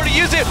 Koro already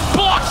used it.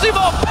 Blocks him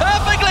off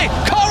perfectly.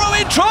 Koro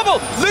in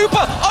trouble.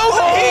 Looper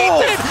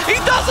overheated. He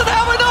doesn't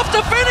have enough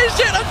to finish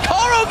it, and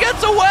Koro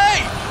gets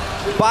away.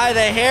 By the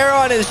hair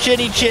on his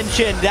chinny chin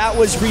chin. That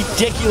was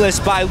ridiculous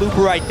by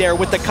Looper right there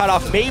with the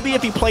cutoff. Maybe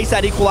if he placed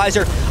that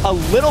equalizer a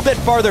little bit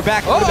farther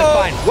back, it would have been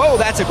fine. Whoa,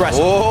 that's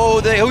aggressive.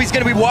 Oh, he's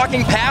going to be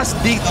walking past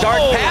the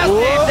dark path.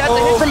 That's a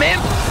hit from him.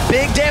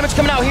 Big damage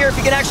coming out here if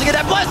he can actually get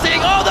that blessing.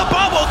 Oh, the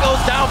bubble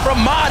goes down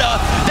from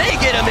Mata. They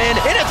get him in,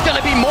 and it's going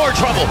to be more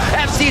trouble.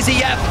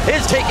 FCZF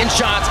is taking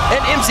shots, and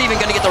Imp's even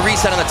going to get the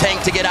reset on the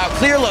tank to get out.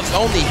 Clearlove's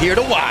only here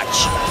to watch.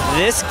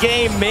 This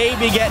game may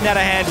be getting out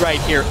of hand right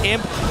here.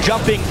 Imp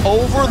jumping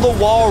over the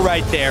wall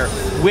right there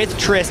with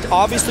Trist.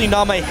 Obviously,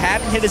 Name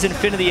hadn't hit his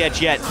Infinity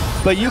Edge yet,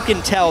 but you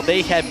can tell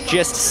they have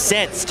just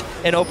sensed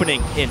an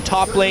opening in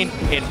top lane,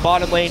 in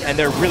bottom lane, and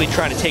they're really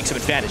trying to take some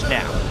advantage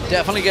now.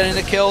 Definitely getting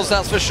the kills,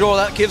 that's for sure.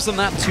 That gives them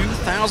that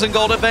 2,000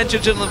 gold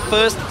advantage, and the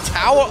first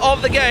tower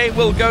of the game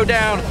will go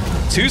down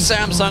to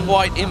Samsung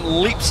White. Im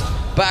leaps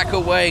back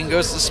away and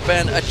goes to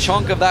spend a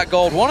chunk of that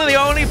gold. One of the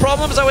only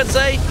problems, I would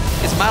say,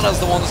 it's Mata's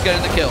the one that's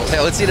getting the kills. Hey,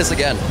 let's see this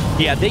again.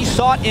 Yeah, they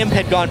thought Imp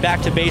had gone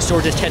back to base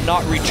or just had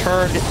not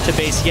returned to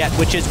base yet,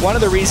 which is one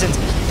of the reasons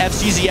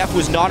FCZF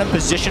was not in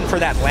position for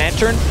that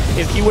Lantern.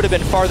 If he would have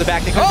been farther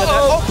back, they could have done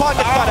that. Oh, Pawn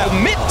gets caught out.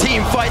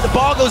 Mid-team fight. The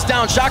ball goes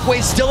down.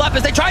 Shockwave's still up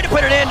as they try to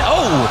put it in.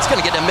 Oh, it's going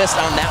to get a miss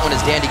on that one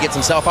as Dandy gets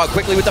himself out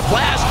quickly with the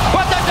flash.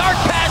 But the Dark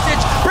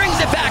Passage brings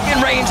it back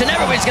in range, and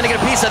everybody's going to get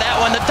a piece of that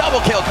one. The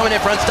double kill coming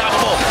in for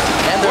Unstoppable.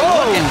 And they're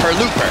looking for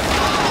Looper.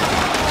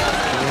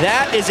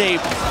 That is a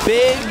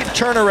big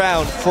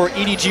turnaround for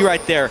EDG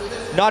right there.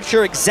 Not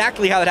sure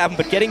exactly how that happened,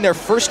 but getting their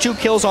first 2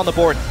 kills on the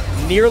board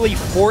nearly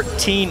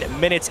 14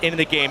 minutes into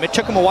the game. It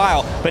took them a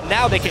while, but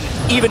now they can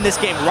even this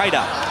game right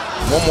up.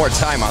 One more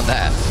time on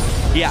that.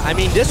 Yeah, I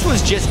mean, this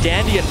was just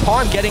Dandy and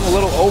Pawn getting a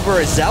little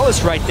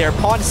overzealous right there.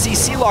 Pawn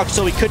CC locked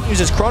so he couldn't use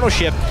his chrono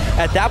shift.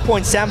 At that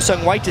point,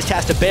 Samsung White just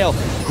has to bail.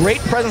 Great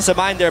presence of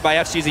mind there by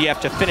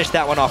FCZF to finish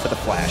that one off with a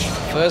flash.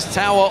 First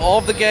tower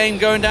of the game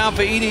going down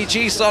for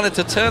EDG, starting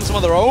to turn some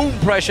of their own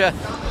pressure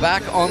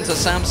back onto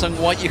Samsung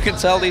White. You can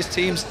tell these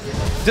teams,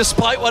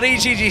 despite what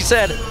EDG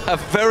said, are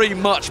very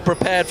much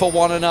prepared for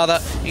one another.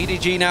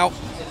 EDG now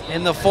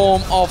in the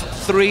form of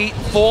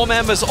 3-4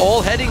 members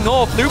all heading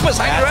north. Lupus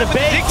hanging around with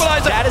the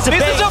equalizer. That is a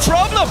bait. This is a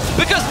problem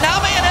because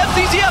Name and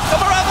FCZF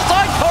come around the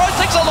side. Koro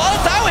takes a lot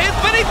of tower hits,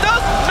 but it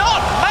does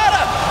not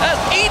matter as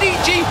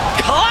EDG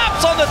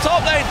collapse on the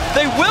top lane.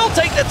 They will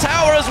take the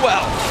tower as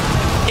well.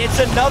 It's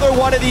another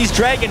one of these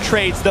Dragon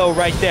trades, though,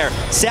 right there.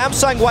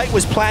 Samsung White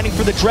was planning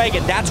for the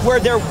Dragon. That's where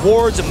their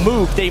wards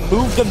moved. They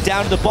moved them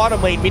down to the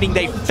bottom lane, meaning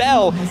they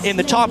fell in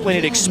the top lane.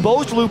 It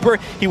exposed Looper.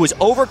 He was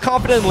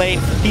overconfident in lane.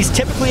 He's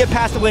typically a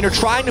passive laner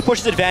trying to push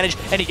his advantage,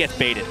 and he gets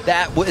baited.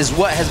 That is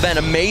what has been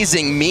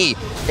amazing me.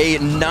 A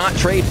not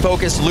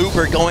trade-focused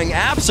Looper going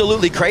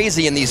absolutely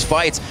crazy in these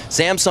fights.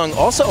 Samsung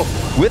also,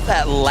 with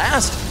that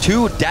last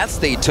 2 deaths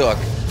they took,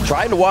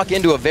 trying to walk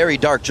into a very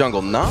dark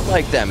jungle. Not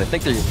like them. I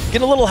think they're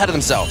getting a little ahead of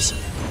themselves.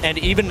 And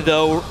even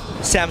though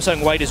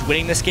Samsung White is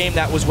winning this game,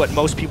 that was what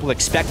most people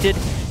expected.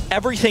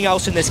 Everything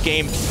else in this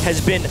game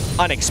has been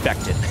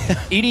unexpected.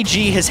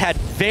 EDG has had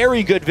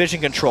very good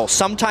vision control,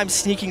 sometimes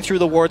sneaking through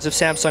the wards of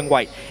Samsung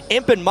White.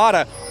 Imp and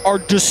Mata are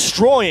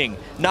destroying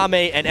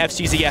Name and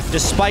FCZF,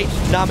 despite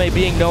Name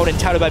being known and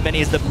touted by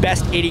many as the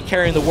best AD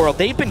carry in the world.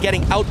 They've been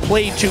getting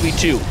outplayed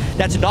 2v2.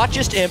 That's not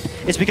just Imp,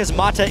 it's because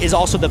Mata is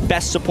also the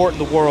best support in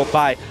the world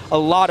by a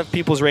lot of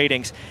people's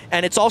ratings.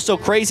 And it's also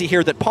crazy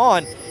here that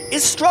Pawn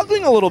is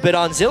struggling a little bit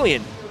on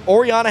Zilean.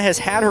 Orianna has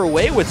had her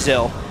way with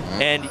Zil,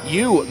 and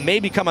you may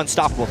become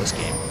unstoppable this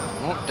game.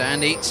 Oh,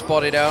 Dandy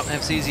spotted out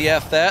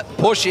FCZF there.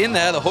 Push in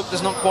there, the hook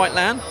does not quite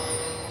land.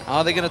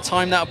 Are they going to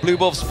time that blue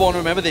buff spawn?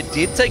 Remember, they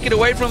did take it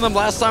away from them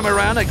last time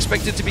around.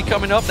 Expected to be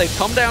coming up. They've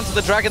come down to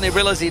the dragon. They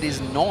realize it is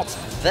not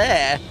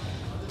there.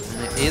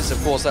 And it is,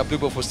 of course, that blue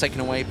buff was taken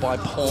away by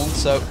Pawn.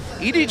 So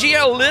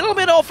EDG a little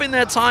bit off in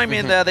their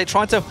timing there. They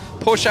tried to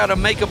push out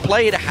and make a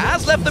play. It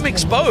has left them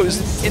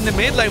exposed in the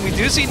mid lane. We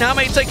do see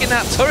Name taking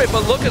that turret,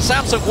 but look at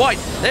Samsung White.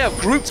 They have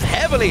grouped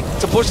heavily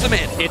to push them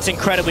in. It's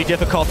incredibly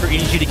difficult for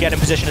EDG to get in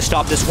position to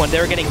stop this one.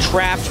 They're getting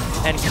trapped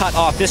and cut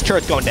off. This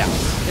turret's going down.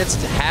 It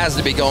has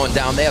to be going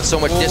down. They have so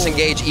much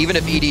disengage. Even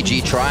if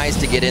EDG tries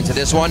to get into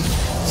this one,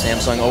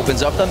 Samsung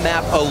opens up the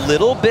map a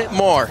little bit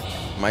more.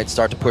 Might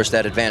start to push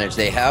that advantage.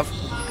 They have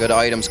good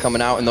items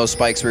coming out in those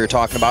spikes we were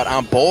talking about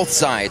on both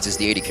sides as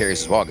the AD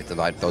carries as well get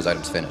those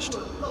items finished.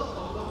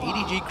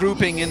 EDG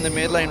grouping in the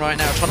mid lane right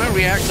now, trying to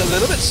react a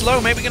little bit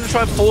slow, maybe going to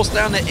try and force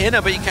down the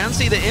inner, but you can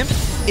see the Imp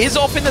is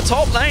off in the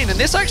top lane, and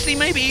this actually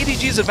may be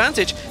EDG's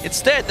advantage.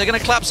 Instead, they're going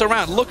to collapse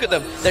around. Look at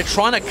them. They're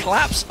trying to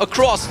collapse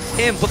across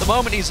him, but the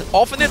moment he's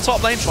off in the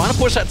top lane, trying to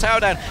push that tower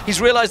down, he's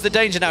realized the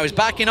danger now. He's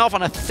backing off,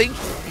 and I think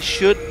he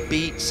should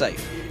be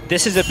safe.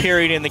 This is a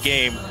period in the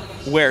game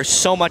where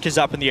so much is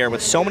up in the air,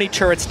 with so many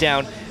turrets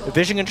down. The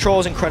vision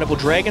control is incredible.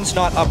 Dragon's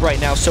not up right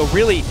now, so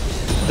really,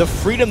 the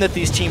freedom that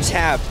these teams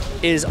have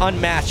is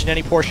unmatched in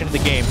any portion of the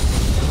game.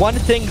 One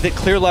thing that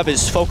ClearLove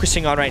is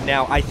focusing on right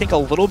now, I think a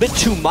little bit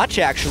too much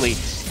actually,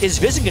 is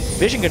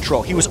vision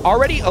control. He was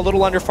already a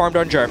little underfarmed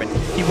on Jarvan.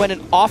 He went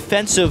an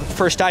offensive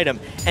first item,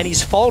 and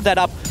he's followed that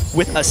up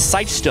with a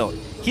Sightstone.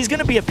 He's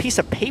going to be a piece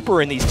of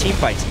paper in these team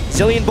fights.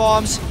 Zillion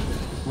Bombs,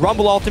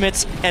 Rumble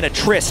Ultimates, and a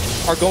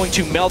Trist are going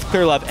to melt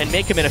ClearLove and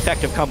make him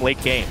ineffective come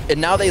late game.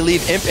 And now they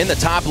leave Imp in the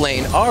top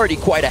lane, already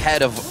quite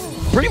ahead of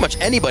pretty much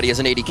anybody as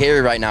an AD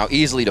carry right now,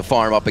 easily to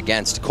farm up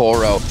against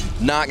Koro.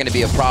 Not going to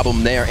be a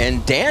problem there.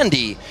 And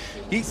Dandy,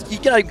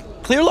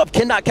 ClearLove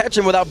cannot catch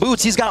him without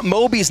boots. He's got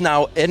Mobies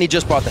now, and he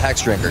just bought the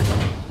Hex Drinker.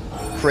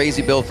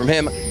 Crazy build from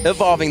him,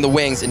 evolving the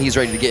wings, and he's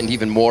ready to get into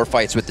even more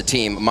fights with the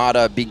team.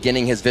 Mata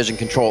beginning his vision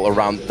control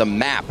around the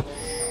map.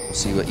 We'll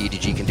see what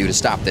EDG can do to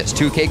stop this.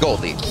 2K gold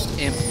lead.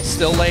 Imp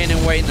still laying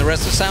in wait, and the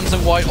rest of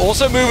Samsung White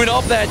also moving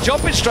up there,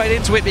 jumping straight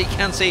into it, but you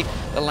can see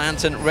the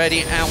Lantern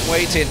ready and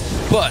waiting.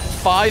 But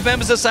 5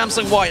 members of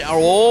Samsung White are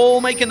all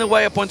making their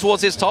way up on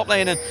towards his top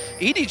lane, and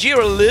EDG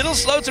are a little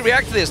slow to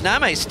react to this.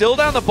 Name still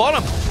down the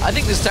bottom. I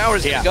think this tower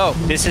is going to go.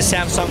 This is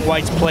Samsung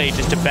White's play,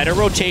 just a better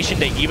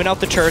rotation. They even out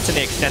the turrets and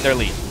they extend their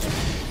lead.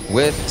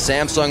 with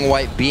Samsung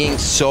White being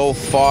so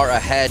far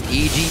ahead.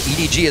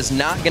 EDG is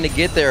not going to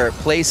get there.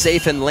 Play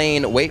safe in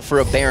lane, wait for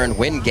a Baron,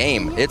 win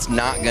game. It's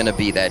not going to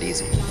be that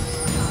easy.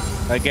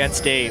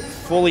 Against a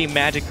fully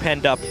magic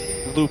penned up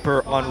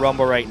Looper on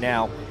Rumble right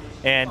now,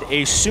 and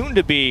a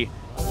soon-to-be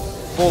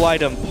full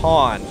item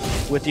Pawn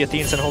with the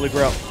Athena's Unholy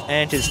Grail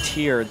and his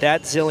tier.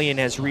 That Zilean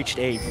has reached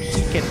a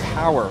peak in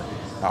power.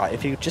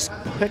 If he could just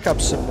pick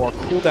up some more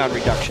cooldown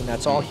reduction,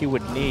 that's all he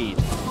would need.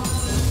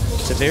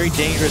 It's a very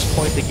dangerous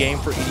point in the game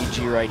for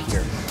EDG right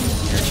here.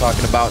 You're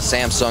talking about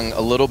Samsung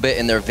a little bit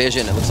in their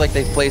vision. It looks like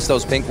they've placed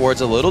those pink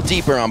wards a little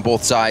deeper on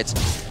both sides.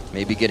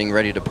 Maybe getting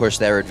ready to push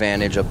their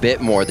advantage a bit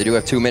more. They do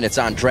have 2 minutes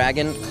on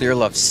Dragon.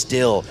 Clearlove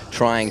still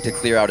trying to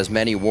clear out as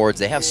many wards.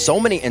 They have so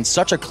many in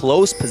such a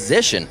close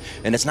position,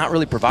 and it's not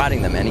really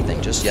providing them anything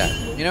just yet.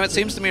 You know, it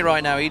seems to me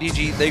right now,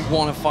 EDG, they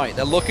want to fight.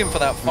 They're looking for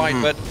that fight,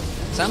 but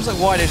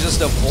Samsung White is just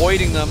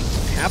avoiding them,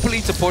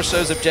 happily to push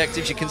those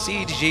objectives. You can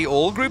see EDG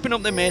all grouping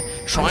up the mid,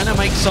 trying to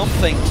make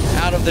something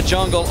out of the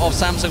jungle of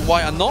Samsung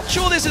White. I'm not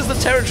sure this is the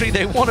territory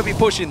they want to be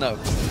pushing, though.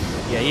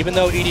 Yeah, even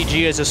though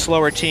EDG is a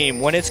slower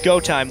team, when it's go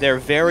time, they're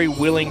very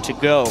willing to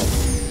go.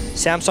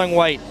 Samsung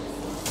White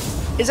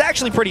is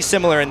actually pretty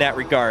similar in that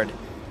regard.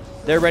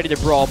 They're ready to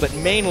brawl, but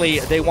mainly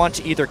they want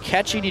to either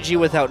catch EDG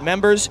without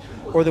members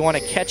or they want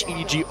to catch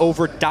EDG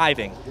over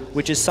diving,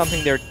 which is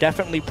something they're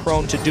definitely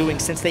prone to doing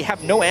since they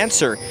have no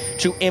answer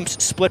to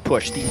Imp's split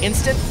push. The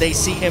instant they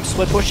see Imp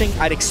split pushing,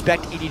 I'd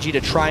expect EDG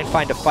to try and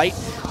find a fight,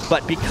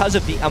 but because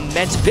of the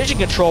immense vision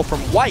control from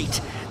White,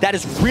 that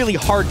is really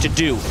hard to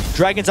do.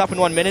 Dragon's up in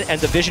 1 minute,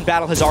 and the vision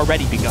battle has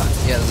already begun.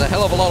 Yeah, there's a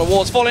hell of a lot of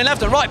wards falling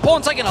left and right.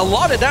 Pawn taking a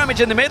lot of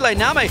damage in the mid lane.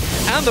 Name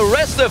and the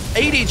rest of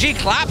EDG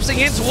collapsing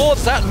in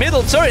towards that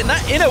middle turret, and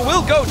that inner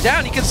will go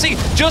down. You can see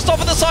just off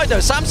of the side, though,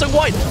 Samsung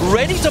White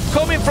ready to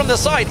come in from the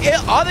side.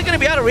 Are they going to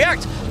be able to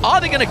react? Are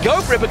they going to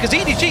go for it? Because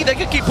EDG, they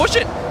can keep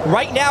pushing.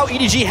 Right now,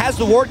 EDG has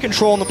the ward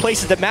control in the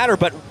places that matter,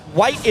 but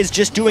White is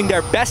just doing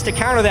their best to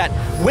counter that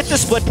with the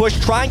split push,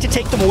 trying to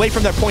take them away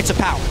from their points of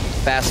power.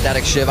 Fast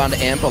static shiv onto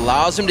Imp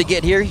allows him to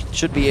get here. He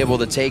should be able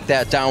to take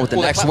that down with the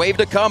next wave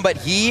to come, but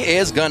he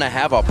is going to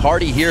have a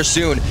party here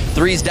soon.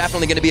 Three's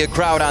definitely going to be a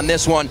crowd on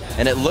this one,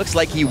 and it looks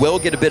like he will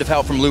get a bit of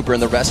help from Looper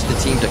and the rest of the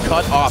team to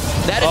cut off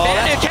that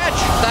advantage. Catch!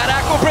 That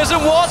Aqua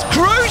Prism was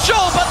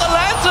crucial, but the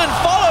Lantern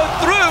followed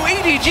through.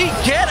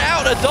 EDG get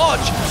out of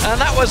dodge,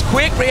 and that was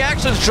quick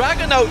reactions.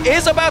 Dragon, though,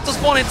 is about to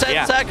spawn in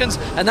 10 seconds,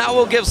 and that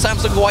will give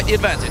Samsung White the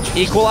advantage.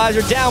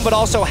 Equalizer down, but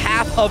also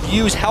half of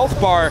Yu's health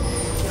bar.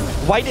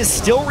 White is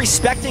still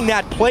respecting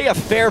that play a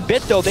fair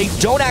bit, though. They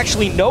don't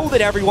actually know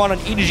that everyone on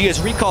EDG is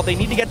recalled. They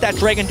need to get that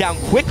Dragon down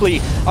quickly.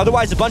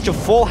 Otherwise, a bunch of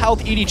full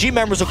health EDG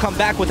members will come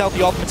back without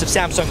the ultimates of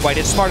Samsung White.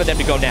 It's smart of them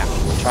to go now.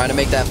 Trying to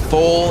make that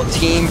full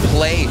team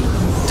play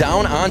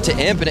down onto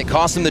Imp, and it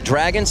cost him the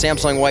Dragon.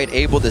 Samsung White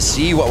able to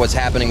see what was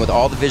happening with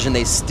all the vision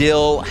they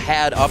still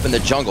had up in the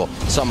jungle.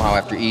 Somehow,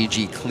 after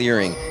EDG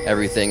clearing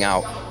everything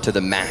out to the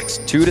max.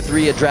 2 to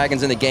 3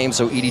 Dragons in the game,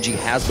 so EDG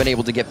has been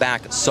able to get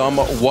back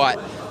somewhat.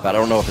 But I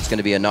don't know if it's going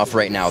to be enough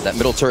right now. That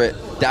middle turret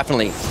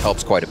definitely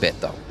helps quite a bit,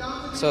 though.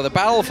 So the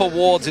battle for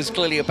wards is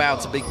clearly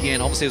about to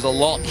begin. Obviously, there's a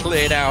lot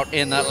cleared out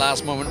in that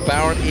last moment.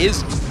 Baron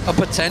is a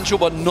potential,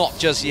 but not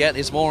just yet.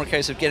 It's more a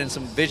case of getting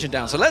some vision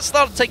down. So let's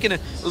start taking a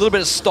little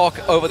bit of stock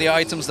over the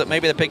items that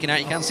maybe they're picking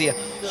out. You can see a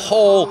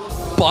whole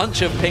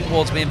bunch of pink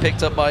wards being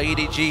picked up by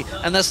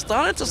EDG, and they're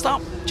starting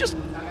to just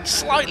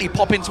slightly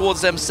popping towards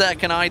them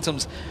second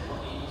items.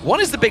 One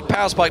is the big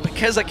power spike,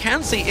 because I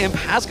can see Imp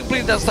has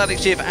completed that static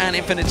shift and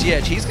Infinity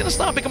Edge. He's going to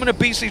start becoming a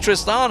beastly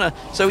Tristana,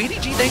 so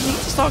EDG, they need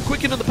to start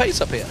quickening the pace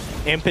up here.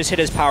 Imp has hit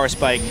his power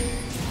spike.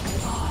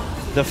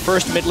 The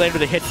first mid laner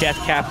to hit death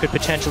cap could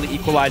potentially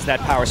equalize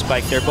that power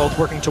spike. They're both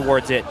working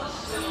towards it.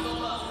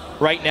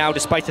 Right now,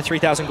 despite the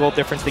 3,000 gold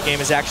difference, the game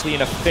is actually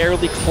in a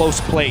fairly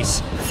close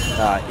place.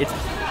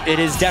 It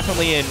is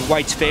definitely in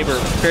White's favor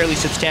fairly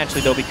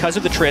substantially, though, because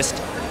of the Trist.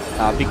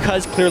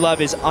 Because Clearlove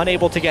is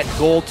unable to get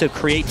gold to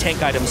create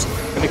tank items,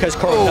 and because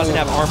Koro doesn't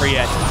have armor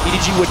yet,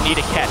 EDG would need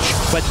a catch,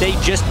 but they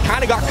just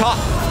kind of got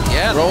caught.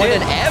 Yeah, throwing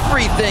in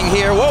everything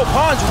here. Whoa,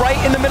 Pawn's right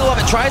in the middle of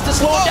it, tries to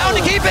slow it down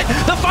to keep it.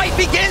 The fight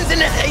begins,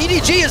 and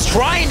EDG is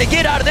trying to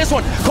get out of this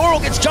one. Koro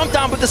gets jumped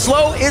on, but the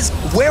slow is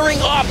wearing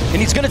off, and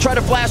he's going to try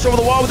to flash over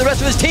the wall with the rest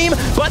of his team,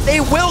 but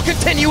they will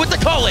continue with the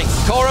culling.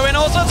 Koro in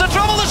all sorts of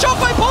trouble. The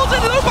shockwave pulls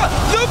in Looper.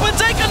 Looper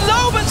taken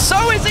low, but so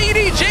is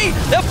EDG.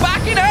 They're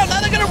backing out. Now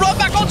they're going to run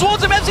back on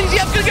towards him.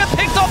 MCZF's going to get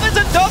picked off. It's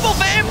a double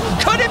for him.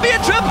 Could it be a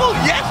triple?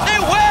 Yes,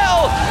 it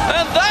will.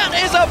 And that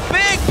is a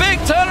big, big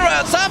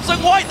turnaround.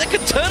 Samsung White, they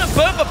can turn and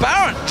burn for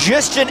Baron.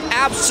 Just an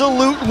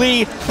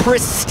absolutely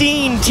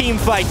pristine team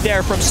fight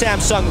there from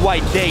Samsung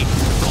White. They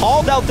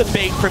called out the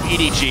bait from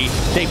EDG.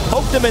 They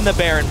poked them in the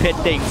Baron pit.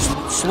 They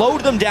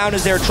slowed them down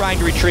as they were trying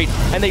to retreat,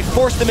 and they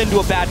forced them into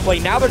a bad play.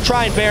 Now they're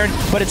trying Baron,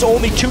 but it's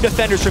only 2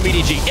 defenders from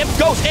EDG. Imp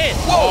goes in.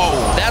 Whoa,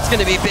 that's going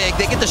to be big.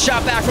 They get the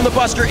shot back from the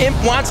Buster. Imp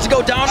wants to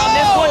go down on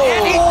this one,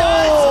 and he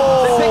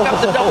does. They pick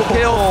up the double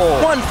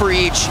kill, 1 for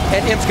each,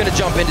 and Imp's going to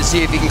jump in to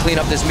see if he can clean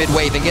up this mid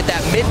wave and get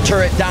that mid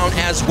turret down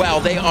as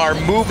well. They are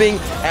moving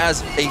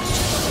as a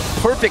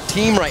perfect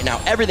team right now.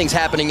 Everything's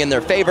happening in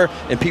their favor,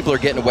 and people are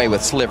getting away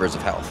with slivers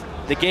of health.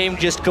 The game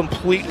just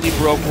completely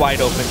broke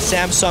wide open.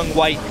 Samsung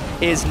White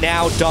is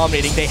now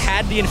dominating. They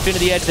had the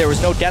Infinity Edge. There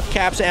was no death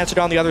caps answered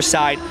on the other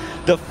side.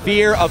 The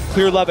fear of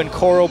Clearlove and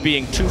Koro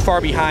being too far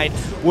behind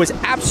was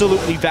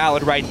absolutely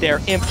valid right there.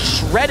 Imp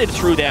shredded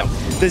through them.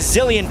 The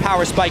Zillion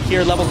power spike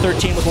here, level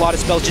 13 with a lot of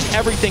spells, just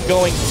everything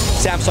going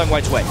Samsung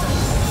White's way.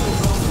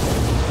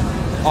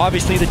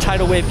 Obviously, the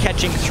tidal wave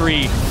catching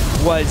 3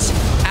 was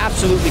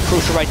absolutely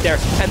crucial right there,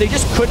 and they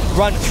just couldn't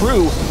run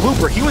through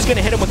Looper. He was going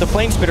to hit him with the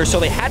Flame Spitter, so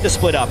they had to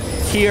split up.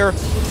 Here,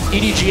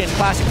 EDG in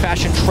classic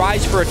fashion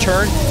tries for a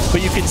turn,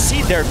 but you can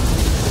see they're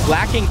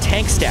lacking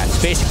tank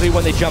stats, basically,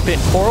 when they jump in.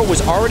 Koro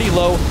was already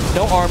low,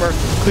 no armor.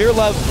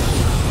 Clearlove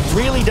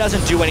really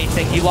doesn't do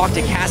anything. He locked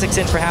a Kha'Zix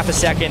in for half a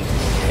second,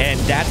 and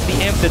that's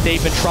the Imp that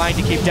they've been trying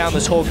to keep down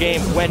this whole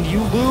game. When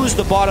you lose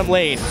the bottom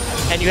lane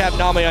and you have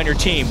Name on your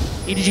team,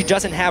 EDG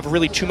doesn't have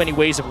really too many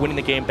ways of winning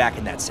the game back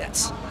in that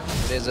sense.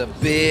 There's a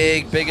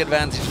big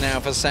advantage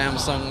now for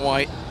Samsung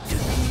White,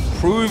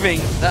 proving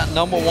that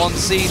 #1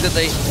 seed that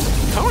they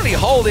currently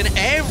hold in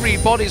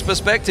everybody's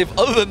perspective,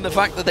 other than the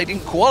fact that they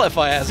didn't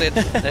qualify as it.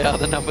 They are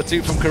the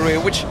 #2 from Korea,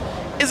 which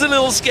is a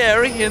little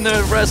scary in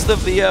the rest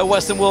of the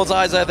Western world's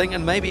eyes, I think,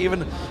 and maybe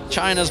even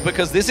China's,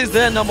 because this is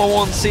their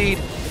 #1 seed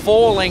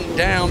falling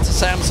down to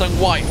Samsung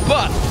White.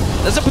 But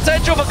there's a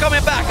potential for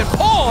coming back, and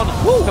Pawn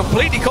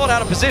completely caught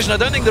out of position. I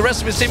don't think the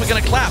rest of his team are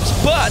going to collapse,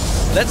 but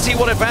let's see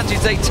what advantage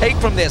they take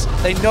from this.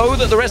 They know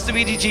that the rest of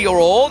EDG are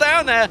all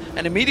down there,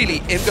 and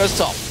immediately Imp goes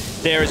top.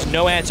 There's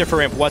no answer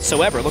for Imp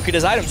whatsoever. Look at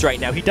his items right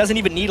now. He doesn't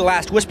even need a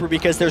Last Whisper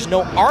because there's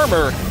no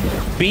armor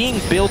being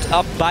built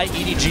up by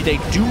EDG. They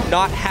do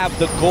not have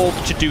the gold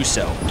to do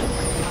so.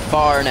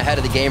 Far and ahead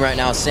of the game right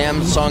now,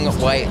 Samsung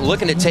White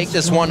looking to take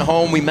this one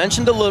home. We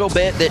mentioned a little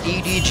bit that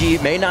EDG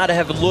may not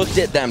have looked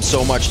at them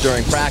so much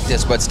during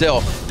practice, but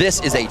still,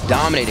 this is a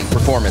dominating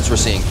performance we're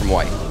seeing from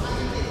White.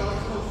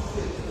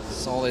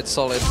 Solid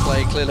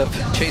play.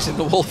 Clearlove chasing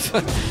the wolf.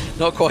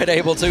 Not quite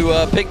able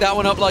to pick that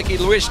one up like he'd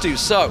wish to.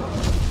 So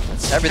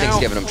everything's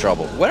giving them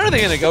trouble. Where are they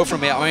going to go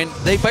from here? I mean,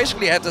 they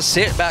basically had to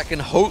sit back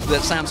and hope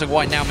that Samsung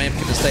White now may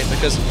make a mistake,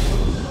 because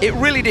it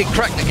really did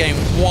crack the game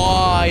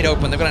wide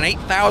open. They've got an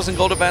 8,000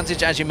 gold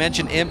advantage, as you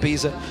mentioned. Imp,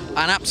 he's an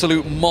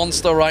absolute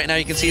monster right now.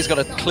 You can see he's got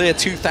a clear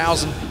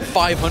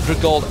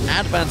 2,500 gold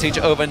advantage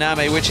over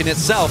Name, which in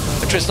itself,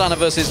 a Tristana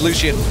versus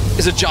Lucian,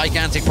 is a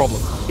gigantic problem.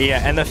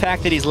 Yeah, and the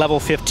fact that he's level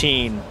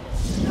 15,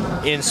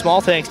 in small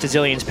thanks to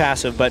Zillion's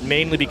passive, but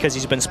mainly because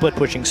he's been split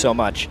pushing so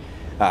much,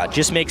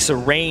 just makes the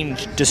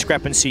range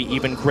discrepancy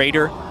even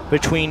greater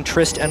between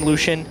Trist and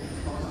Lucian.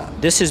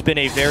 This has been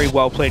a very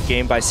well-played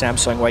game by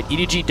Samsung White.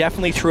 EDG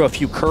definitely threw a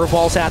few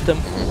curveballs at them,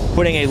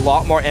 putting a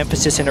lot more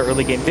emphasis into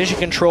early game vision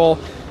control,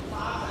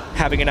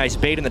 having a nice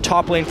bait in the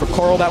top lane for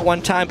Coral that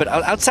one time, but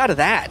outside of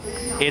that,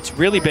 it's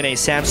really been a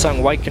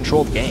Samsung White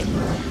controlled game.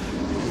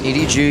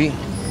 EDG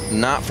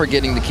not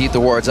forgetting to keep the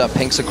wards up.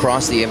 Pinks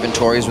across the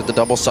inventories with the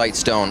double sight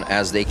stone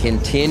as they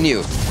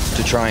continue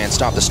to try and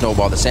stop the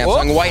snowball that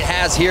Samsung White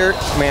has here.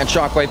 Command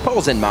Shockwave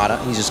pulls in Mata.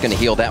 He's just going to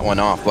heal that one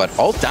off, but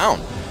ult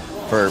down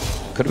for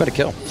could have been a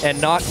kill.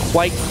 And not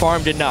quite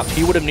farmed enough.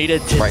 He would have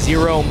needed to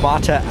zero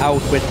Mata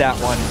out with that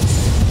one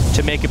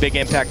to make a big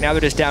impact. Now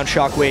they're just down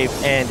Shockwave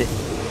and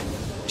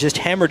just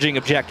hemorrhaging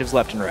objectives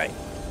left and right.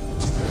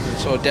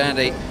 So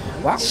Dandy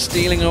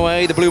stealing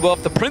away the blue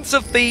buff, the Prince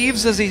of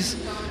Thieves, as he's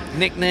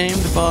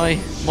nicknamed by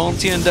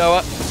Monty and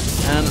Doa.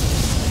 And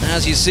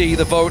as you see,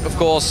 the vote, of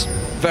course,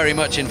 very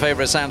much in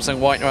favor of Samsung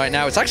White right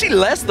now. It's actually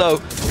less, though,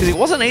 because it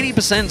was an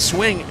 80%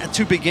 swing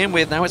to begin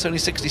with. Now it's only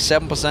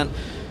 67%.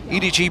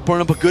 EDG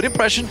putting up a good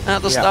impression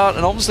at the start,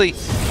 and obviously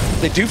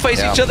they do face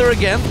each other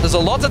again. There's a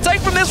lot to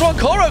take from this one.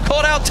 Koro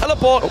caught out.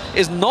 Teleport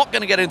is not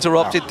going to get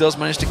interrupted. Does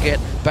manage to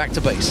get back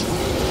to base.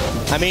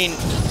 I mean,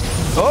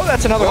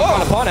 that's another hook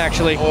on a pawn,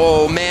 actually.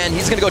 Oh, man,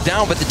 he's going to go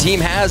down, but the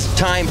team has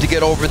time to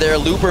get over there.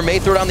 Looper may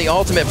throw down the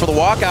ultimate for the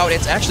walkout.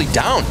 It's actually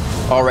down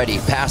already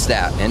past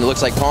that, and it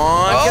looks like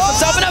Pawn gets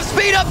himself enough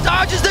speed up,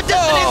 dodges the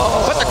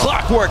dissonance, but the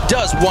clockwork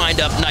does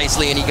wind up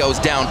nicely, and he goes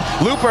down.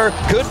 Looper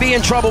could be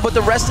in trouble, but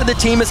the rest of the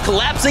team is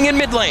collapsing in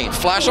mid lane.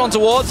 Flash on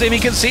towards him. He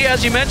can see,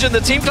 as you mentioned, the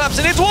team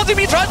collapsing in towards him.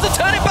 He tries to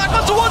turn it back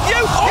on towards you.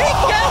 He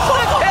gets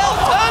the kill,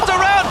 turns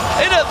around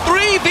in a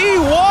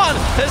 3v1.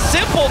 A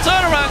simple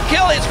turnaround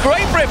kill. It's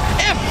great for him.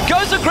 Imp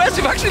goes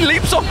aggressive, actually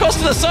leaps across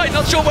to the side.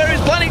 Not sure where he's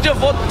planning to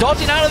avoid,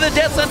 dodging out of the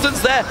death sentence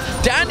there.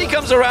 Dandy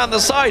comes around the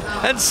side,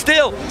 and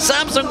still,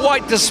 Samsung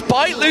White,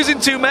 despite losing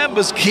 2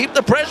 members, keep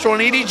the pressure on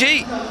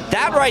EDG.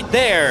 That right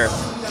there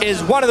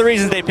is one of the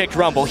reasons they picked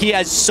Rumble. He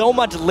has so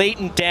much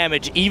latent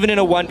damage. Even in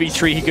a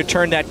 1v3, he could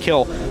turn that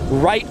kill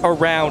right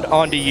around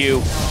onto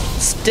you.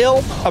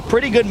 Still a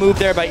pretty good move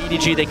there by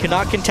EDG. They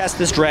cannot contest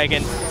this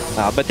dragon,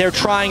 but they're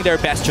trying their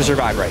best to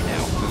survive right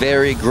now.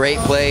 Very great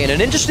play, and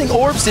an interesting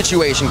orb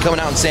situation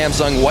coming out in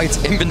Samsung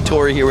White's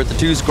inventory here with the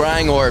 2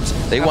 scrying orbs.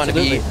 They want to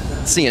be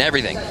seeing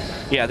everything.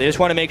 Yeah, they just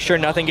want to make sure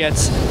nothing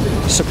gets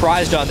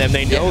surprised on them.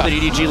 They know that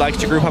EDG likes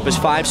to group up as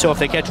 5, so if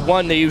they catch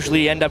one, they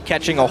usually end up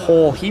catching a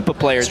whole heap of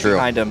players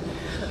behind them.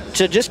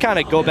 to just kind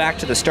of go back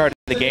to the start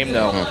of the game,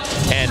 though,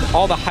 and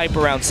all the hype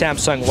around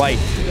Samsung White,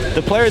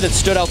 the player that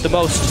stood out the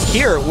most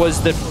here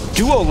was the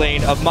duo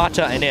lane of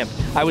Mata and Imp.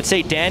 I would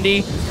say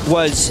Dandy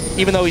was,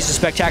 even though he's a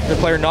spectacular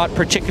player, not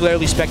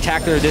particularly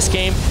spectacular this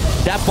game.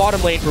 That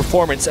bottom lane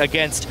performance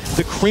against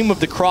the cream of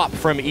the crop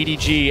from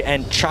EDG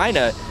and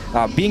China,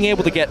 being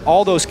able to get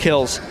all those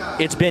kills,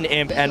 it's been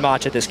Imp and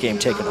Mata this game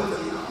taken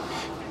over.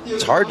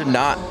 It's hard to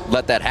not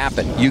let that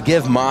happen. You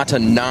give Mata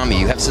Nami,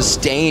 you have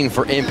sustain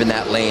for Imp in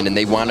that lane, and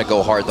they want to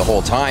go hard the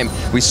whole time.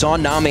 We saw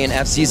Nami and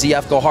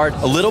FCZF go hard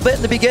a little bit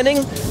in the beginning,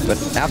 but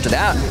after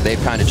that,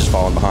 they've kind of just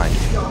fallen behind.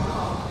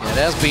 Yeah,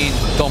 there's been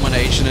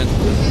domination, and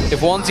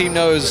if one team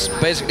knows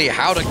basically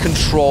how to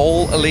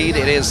control a lead,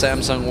 it is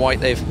Samsung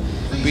White. They've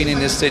been in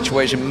this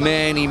situation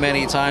many,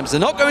 many times. They're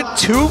not going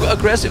too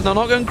aggressive, they're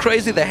not going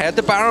crazy. They had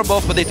the Baron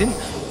buff, but they didn't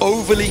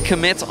overly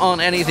commit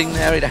on anything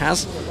there. It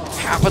has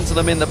happened to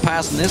them in the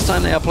past, and this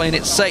time they are playing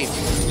it safe.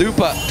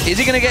 Looper, is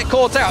he going to get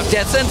caught out?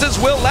 Death sentence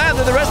will land,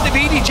 and the rest of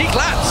EDG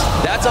claps.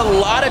 That's a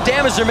lot of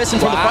damage they're missing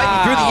from the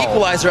fight. He threw the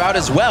equalizer out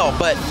as well,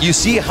 but you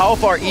see how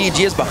far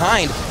EDG is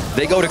behind.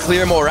 They go to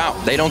clear more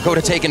out. They don't go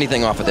to take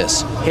anything off of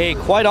this. Hey,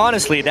 quite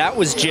honestly, that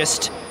was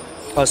just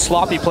a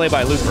sloppy play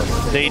by Looper.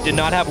 They did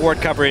not have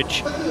ward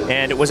coverage,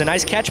 and it was a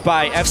nice catch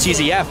by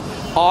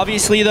FCZF.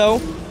 Obviously, though,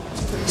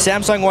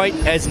 Samsung White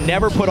has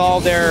never put all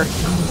their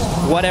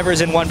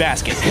whatever's in one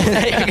basket.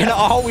 You're going to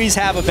always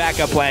have a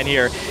backup plan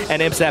here,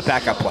 and Imp's that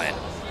backup plan.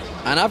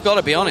 And I've got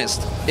to be honest,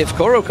 if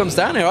Koro comes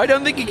down here, I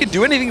don't think he can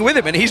do anything with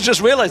him, and he's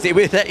just realized he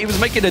was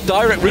making a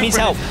direct route. He needs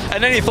help.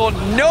 And then he thought,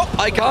 nope,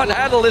 I can't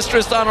handle this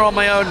Tristana on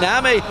my own.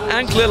 Nami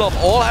and Klilov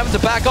all having to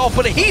back off,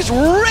 but he's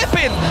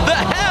ripping the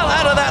hell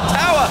out of that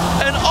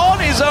tower, and on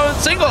his own,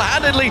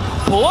 single-handedly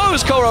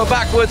blows Koro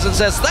backwards and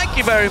says, thank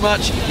you very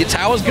much, your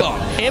tower's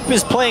gone. Imp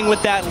is playing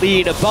with that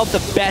lead about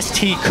the best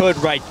he could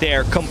right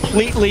there,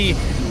 completely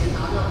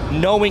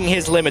knowing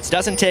his limits,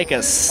 doesn't take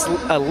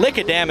a lick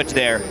of damage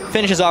there,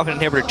 finishes off an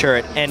inhibitor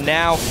turret, and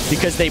now,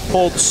 because they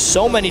pulled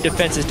so many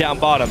defenses down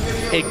bottom,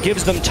 it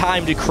gives them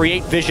time to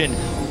create vision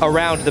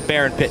around the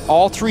Baron pit.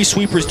 All three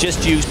sweepers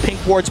just used,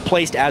 pink wards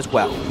placed as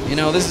well. You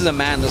know, this is a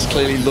man that's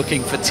clearly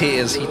looking for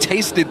tears. He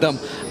tasted them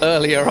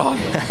earlier on,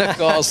 of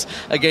course,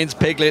 against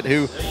Piglet,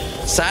 who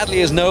sadly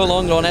is no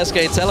longer on SK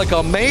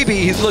Telecom. Maybe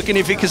he's looking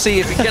if he can see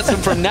if he gets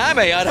them from Name.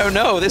 I don't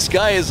know. This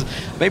guy is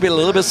maybe a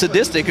little bit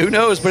sadistic. Who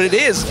knows? But it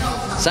is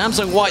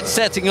Samsung White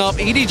setting up,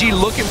 EDG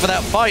looking for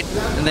that fight,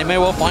 and they may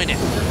well find it.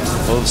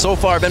 Well, so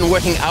far been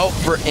working out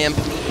for Imp,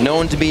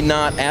 known to be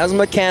not as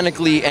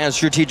mechanically and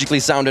strategically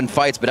sound in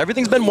fights, but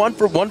everything's been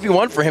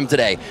 1v1 for him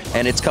today,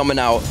 and it's coming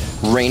out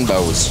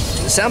rainbows.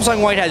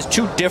 Samsung White has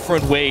two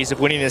different ways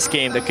of winning this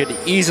game that could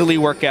easily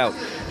work out.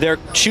 They're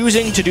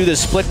choosing to do the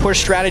split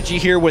push strategy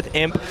here with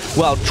Imp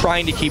while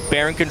trying to keep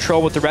Baron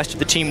control with the rest of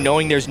the team,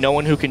 knowing there's no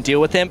one who can deal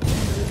with Imp.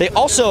 They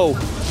also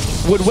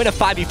would win a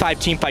 5v5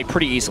 team fight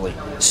pretty easily.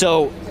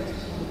 So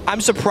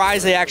I'm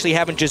surprised they actually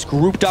haven't just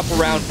grouped up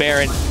around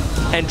Baron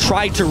and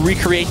tried to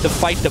recreate the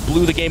fight that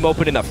blew the game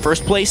open in the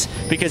first place,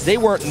 because they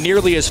weren't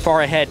nearly as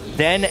far ahead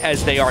then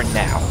as they are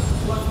now.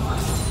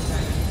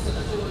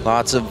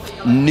 Lots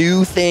of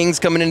new things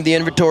coming into the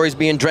inventories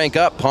being drank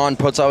up. Pawn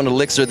puts out an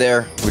elixir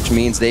there, which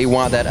means they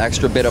want that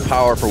extra bit of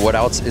power for what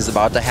else is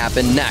about to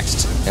happen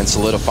next and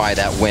solidify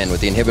that win. With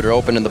the inhibitor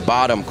open in the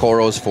bottom,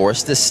 Koro's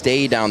forced to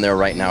stay down there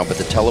right now, but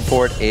the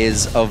teleport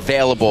is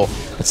available.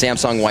 But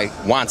Samsung White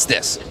wants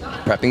this.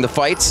 Prepping the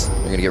fights,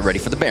 they're going to get ready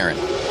for the Baron.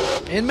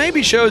 It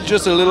maybe shows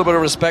just a little bit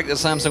of respect that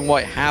Samsung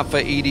White have for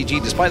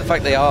EDG, despite the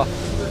fact they are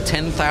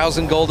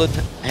 10,000 gold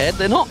ahead.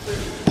 They're not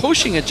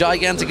pushing a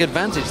gigantic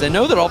advantage. They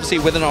know that obviously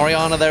with an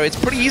Orianna there, it's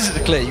pretty easy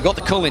to clear. You've got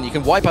the Cullen, you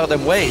can wipe out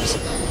them waves.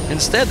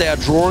 Instead, they are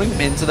drawing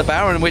into the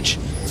Baron, which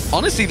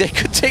honestly they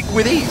could take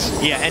with ease.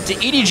 Yeah, and to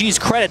EDG's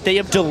credit, they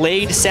have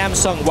delayed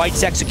Samsung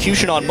White's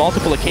execution on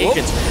multiple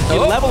occasions. The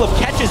level of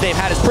catches they've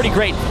had is pretty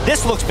great.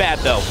 This looks bad,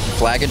 though.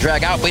 Flag and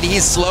drag out, but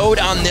he's slowed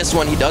on this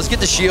one. He does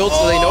get the shield,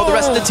 so they know the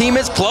rest of the team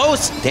is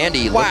close.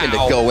 Dandy looking to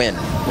go in,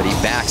 but he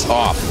backs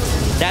off.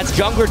 That's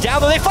Jungler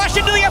down, though. They flashed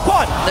into the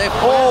F1. They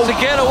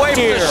to get away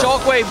from the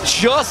shockwave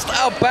just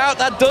about.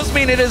 That does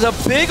mean it is a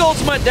big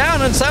ultimate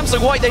down, and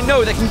Samsung White, they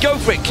know they can go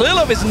for it.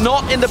 Klilov is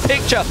not in the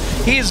picture.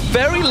 He is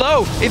very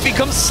low. If he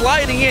comes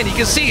sliding in, you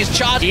can see he's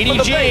charging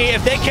for the bait.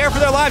 If they care for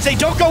their lives, they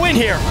don't go in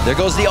here. There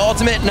goes the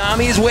ultimate.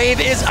 Nami's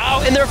wave is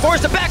out, and they're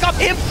forced to back up.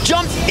 Imp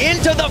jumps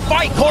into the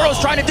fight. Koro's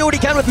trying to do what he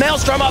can with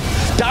Maelstrom up,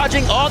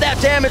 dodging all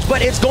that damage,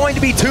 but it's going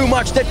to be too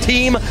much. The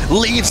team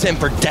leaves him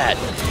for dead.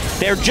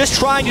 They're just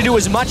trying to do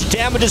as much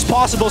damage as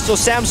possible so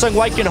Samsung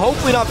White can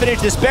hopefully not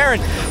finish this Baron,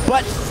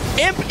 but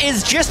Imp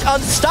is just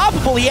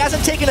unstoppable. He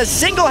hasn't taken a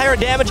single hair of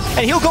damage,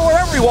 and he'll go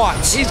wherever he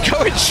wants. He's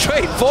going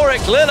straight for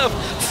it. Klilov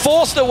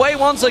forced away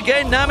once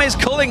again. Name's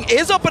culling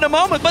is up in a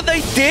moment, but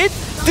they did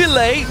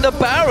delay the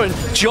Baron.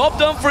 Job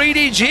done for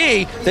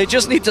EDG. They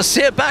just need to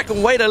sit back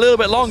and wait a little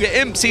bit longer.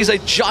 Imp sees a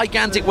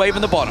gigantic wave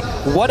in the bottom.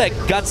 What a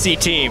gutsy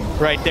team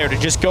right there to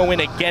just go in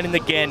again and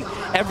again.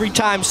 Every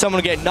time someone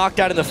would get knocked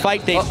out in the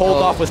fight, they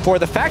hold off with 4.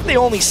 The fact they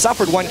only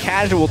suffered 1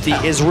 casualty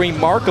is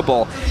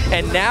remarkable.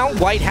 And now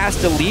White has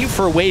to leave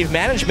for wave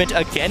management,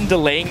 again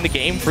delaying the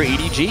game for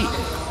EDG.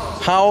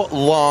 How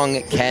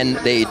long can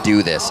they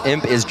do this?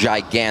 Imp is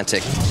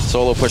gigantic,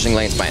 solo pushing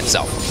lanes by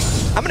himself.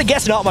 I'm going to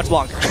guess not much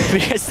longer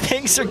because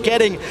things are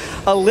getting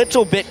a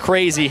little bit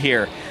crazy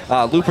here.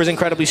 Looper's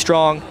incredibly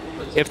strong.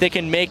 If they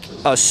can make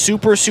a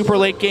super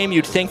late game,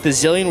 you'd think the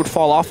Zilean would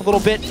fall off a little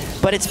bit,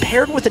 but it's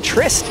paired with a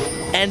Trist.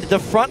 And the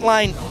front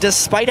line,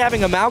 despite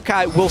having a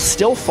Maokai, will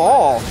still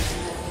fall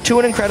to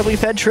an incredibly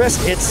fed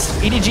Trist. It's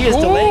EDG is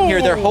delaying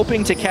here. They're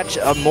hoping to catch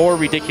a more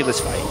ridiculous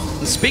fight.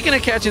 Speaking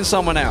of catching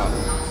someone out,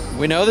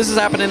 we know this has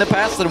happened in the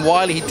past, and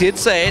while he did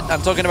say it,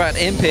 I'm talking about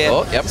Imp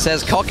here,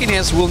 says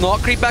cockiness will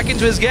not creep back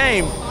into his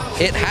game.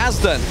 It has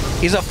done.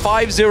 He's a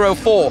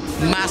 5-0-4,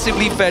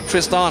 massively fed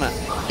Tristana.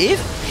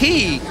 If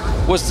he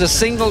was to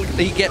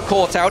singly get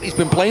caught out, he's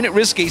been playing it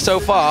risky so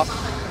far,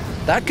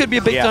 that could be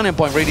a big turning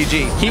point for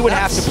EDG. He would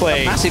have to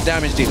play massive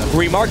damage dealer.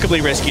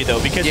 Remarkably risky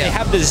though, because they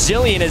have the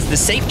Zilean as the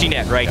safety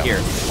net right here.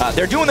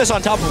 They're doing this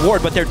on top of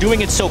Ward, but they're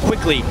doing it so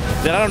quickly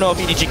that I don't know if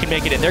EDG can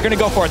make it in. They're going to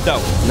go for it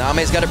though.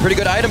 Name's got a pretty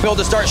good item build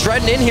to start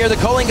shredding in here. The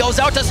calling goes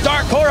out to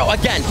start. Koro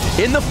again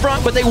in the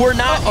front, but they were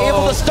not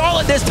able to stall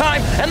it this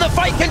time, and the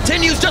fight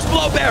continues just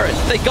below Baron.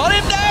 They got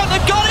him down.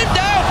 They got him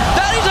down.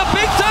 That is a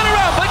big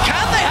turnaround, but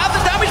can they have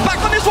the damage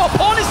back on this one?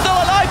 Pawn is still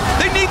alive.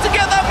 They need to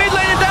get that mid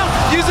laner down.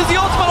 Uses the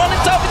ultimate on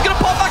himself. He's going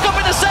to pop back up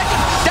in a second.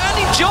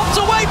 Danny jumps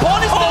away.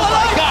 Pawn is still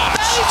alive.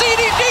 That is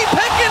EDG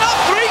picking up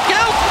 3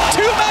 kills.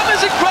 2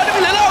 members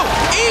incredibly low.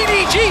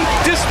 EDG,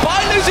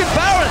 despite losing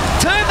Baron,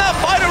 turned that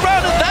fight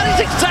around, and that is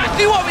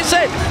exactly what we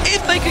said.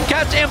 If they can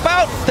catch Imp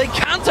out, they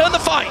can turn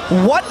the fight.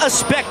 What a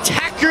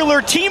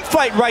spectacular team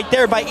fight right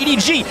there by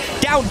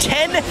EDG. Down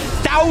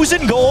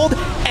 10,000 gold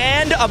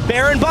and a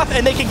Baron buff,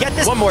 and they can get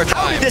this. One more time.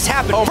 How did this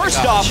happen?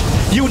 First off,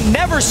 you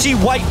never see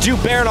White do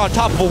Baron on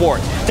top of a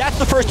ward. That's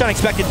the first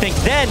unexpected thing.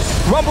 Then,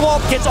 Rumblewall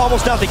gets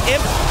almost nothing.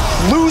 Imp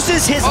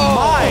loses his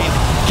mind,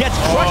 gets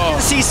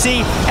crushed in the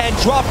CC, and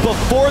dropped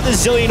before the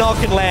Zilean all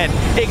can land.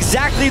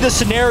 Exactly the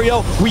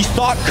scenario we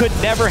thought could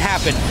never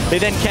happen. They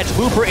then catch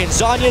Looper in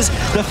Zhonya's.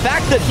 The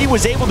fact that he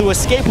was able to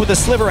escape with a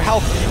sliver of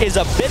health is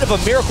a bit of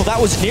a miracle.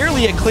 That was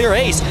nearly a clear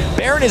ace.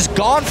 Baron is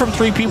gone from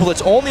 3 people.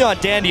 It's only on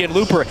Dandy and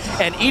Looper,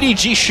 and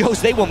EDG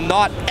shows they will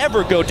not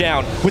ever go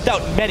down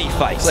without many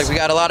fights. Looks like we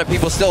got a lot of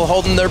people still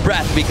holding their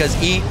breath because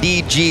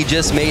EDG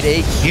just made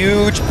a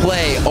huge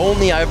play.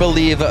 Only, I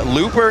believe,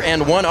 Looper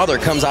and one other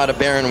comes out of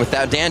Baron with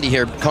that. Dandy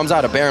here comes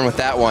out of Baron with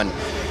that one.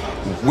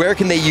 Where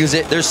can they use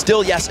it? There's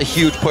still, yes, a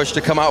huge push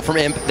to come out from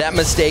Imp. That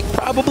mistake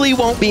probably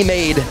won't be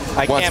made once more.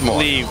 I can't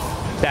believe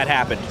that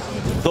happened.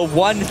 The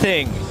one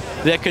thing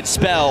that could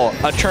spell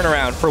a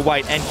turnaround for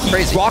White, and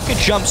he rocket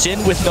jumps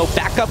in with no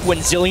backup when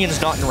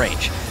Zilean's not in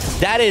range.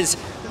 That is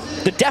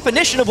the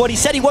definition of what he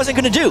said he wasn't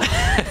going to do.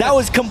 That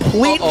was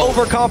complete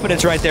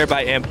overconfidence right there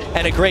by Imp,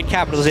 and a great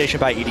capitalization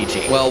by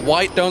EDG. Well,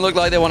 White don't look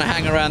like they want to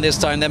hang around this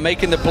time. They're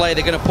making the play.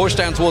 They're going to push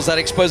down towards that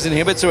exposed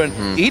inhibitor, and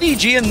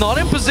EDG are not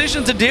in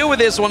position to deal with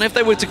this one if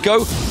they were to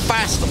go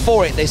fast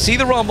for it. They see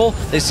the Rumble,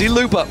 they see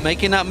Looper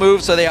making that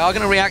move, so they are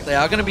going to react. They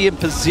are going to be in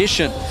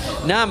position.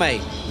 Name,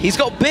 he's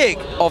got big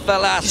off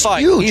that last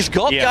fight. Huge. He's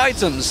got the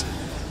items.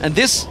 And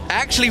this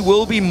actually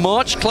will be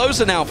much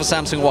closer now for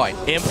Samsung White.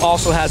 Imp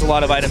also has a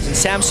lot of items, and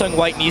Samsung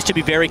White needs to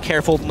be very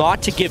careful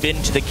not to give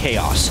in to the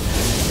chaos.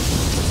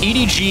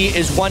 EDG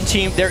is one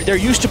team, they're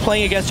used to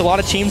playing against a lot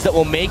of teams that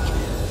will make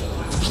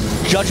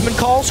judgment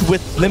calls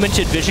with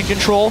limited vision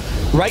control.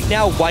 Right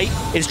now, White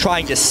is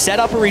trying to set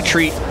up a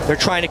retreat. They're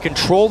trying to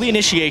control the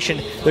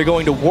initiation. They're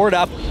going to ward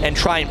up and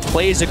try and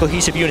play as a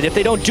cohesive unit. If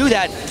they don't do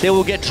that, they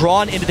will get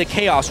drawn into the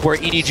chaos where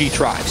EDG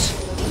thrives.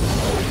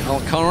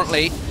 Well,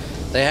 currently,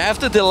 they have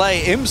to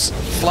delay. Imp's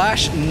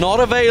flash not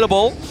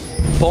available.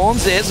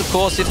 Pawns is, of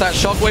course, if that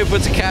shockwave were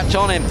to catch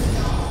on him.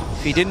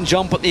 If he didn't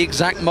jump at the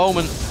exact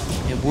moment,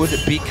 it would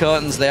be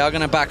curtains. They are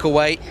going to back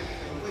away.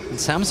 And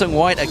Samsung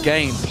White,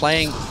 again,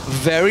 playing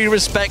very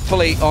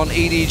respectfully on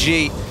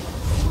EDG.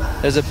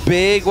 There's a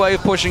big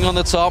wave pushing on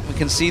the top. We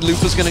can see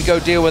Looper's going to go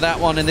deal with that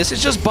one. And this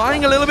is just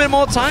buying a little bit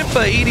more time for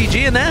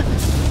EDG, and they're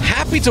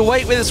happy to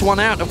wait with this one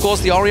out. Of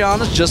course, the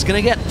Orianna's just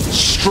going to get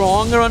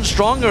stronger and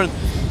stronger. And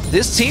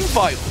this team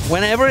fight,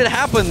 whenever it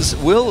happens,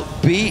 will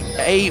be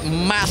a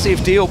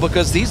massive deal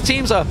because these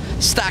teams are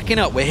stacking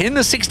up. We're hitting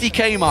the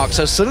 60K mark,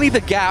 so suddenly the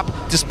gap,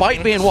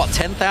 despite being, what,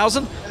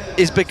 10,000,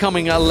 is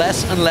becoming a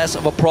less and less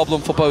of a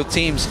problem for both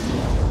teams.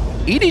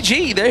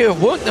 EDG, they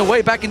have worked their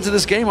way back into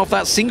this game off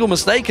that single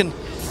mistake, and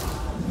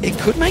it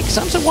could make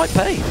Samsung White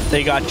pay.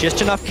 They got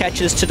just enough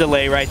catches to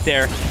delay right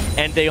there,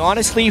 and they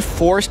honestly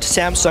forced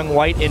Samsung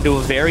White into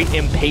a very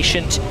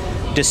impatient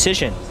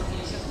decision.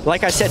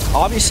 Like I said,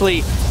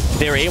 obviously,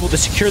 they were able to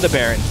secure the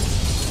Baron,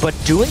 but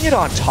doing it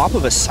on top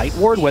of a site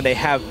ward when they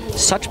have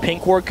such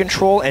pink ward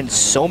control and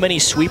so many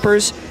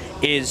sweepers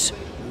is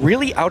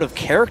really out of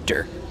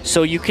character.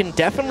 So you can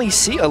definitely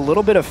see a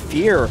little bit of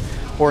fear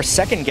or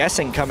second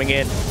guessing coming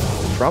in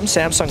from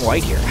Samsung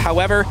White here.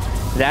 However,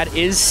 that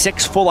is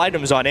 6 full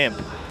items on Imp.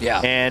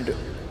 Yeah. And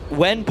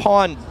when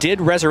Pawn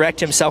did resurrect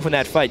himself in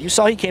that fight, you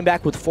saw he came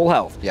back with full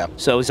health. Yeah.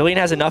 So Zilean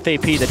has enough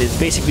AP that is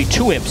basically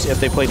 2 Imps if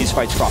they play these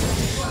fights properly.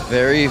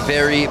 Very,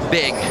 very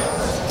big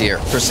here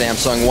for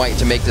Samsung White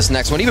to make this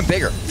next one even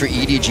bigger for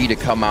EDG to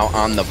come out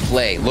on the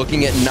play.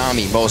 Looking at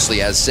Nami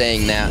mostly as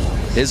saying that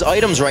his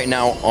items right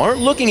now aren't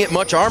looking at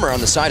much armor on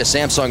the side of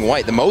Samsung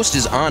White. The most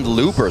is on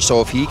Looper, so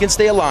if he can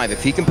stay alive,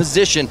 if he can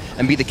position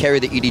and be the carry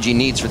that EDG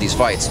needs for these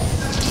fights,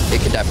 it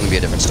could definitely be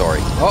a different story.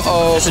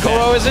 Uh-oh,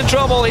 Koro is in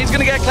trouble. He's going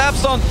to get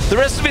collapsed on. The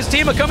rest of his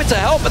team are coming to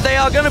help, but they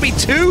are going to be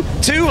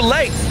too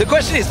late. The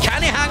question is,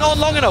 can he hang on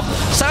long enough?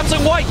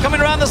 Samsung White coming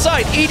around the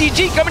side.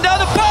 EDG coming down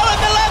the bottom.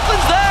 The left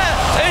one's there.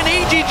 An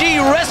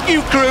EDG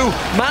rescue crew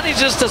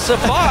manages to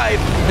survive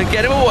and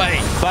get him away.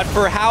 But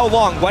for how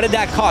long? What did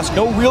that cost?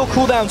 No real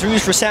cooldowns were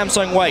used for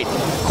Samsung White.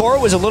 Koro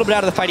was a little bit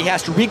out of the fight. He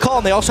has to recall,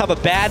 and they also have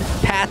a bad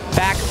path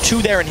back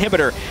to their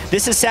inhibitor.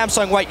 This is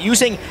Samsung White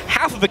using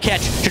half of a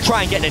catch to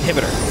try and get an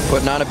inhibitor.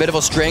 Putting on a bit of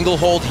a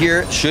stranglehold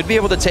here. Should be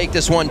able to take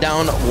this one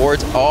down.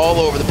 Wards all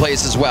over the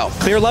place as well.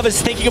 Clear Love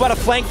is thinking about a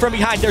flank from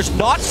behind. There's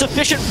not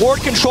sufficient ward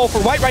control for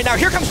White right now.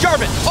 Here comes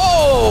Jarvan.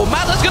 Oh,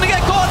 Matla's going to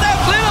get caught now.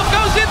 Clear Love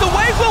goes in. The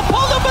wave will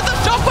pull them, but the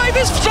shockwave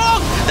is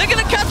strong. They're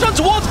going to catch on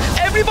towards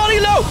everybody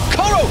low.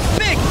 Koro,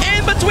 big,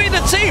 in between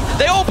the team.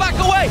 They all back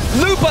away.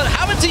 Looper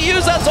having to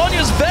use that.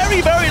 Zonya's very,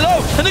 very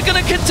low. And they're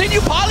going to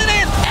continue piling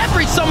in.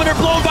 Every summoner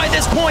blown by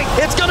this point.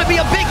 It's going to be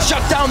a big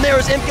shutdown there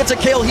as Imp gets a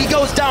kill. He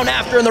goes down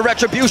after in the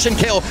retribution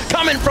kill.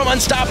 Coming from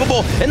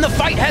Unstoppable. And the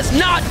fight has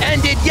not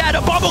ended yet.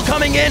 A bubble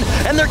coming in.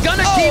 And they're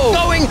going to keep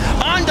going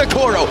on to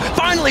Koro.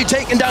 Finally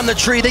taking down the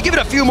tree. They give it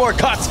a few more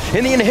cuts.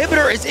 And the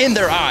inhibitor is in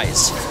their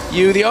eyes.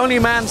 You, the only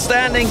man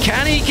standing.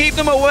 Can he keep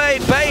them away?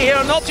 Bay here,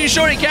 I'm not too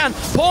sure he can.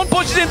 Pawn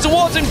pushes in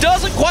towards him,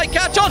 doesn't quite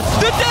catch on.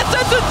 The death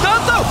sentence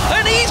does though,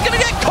 and he's going to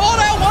get caught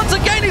out once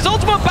again. His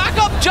ultimate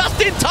backup just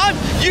in time.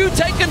 You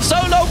taken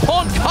solo,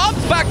 Pawn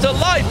comes back to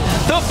life.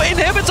 The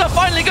inhibitor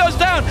finally goes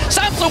down.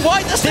 Samsung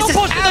White, they're still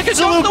pushing.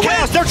 Absolute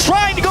chaos. They're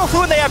trying to go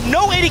through and they have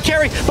no AD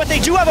carry, but they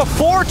do have a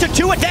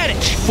 4-2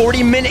 advantage.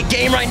 40-minute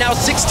game right now,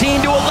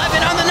 16-11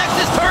 on the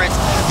Nexus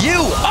turrets.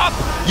 You up.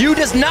 You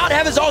does not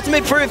have his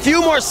ultimate for a few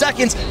more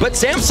seconds, but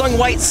Samsung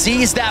White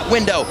sees that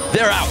window.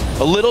 They're out.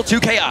 A little too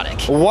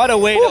chaotic. What a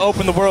way to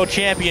open the World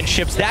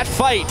Championships. That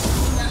fight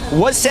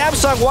was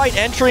Samsung White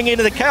entering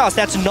into the chaos.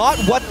 That's not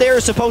what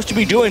they're supposed to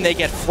be doing. They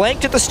get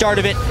flanked at the start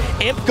of it.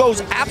 Imp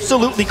goes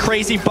absolutely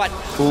crazy, but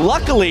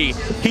luckily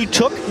he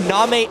took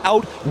Name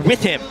out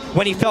with him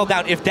when he fell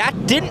down. If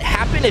that didn't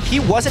happen, if he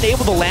wasn't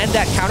able to land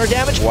that counter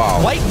damage,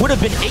 White would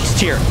have been aced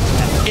here.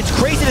 It's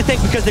crazy to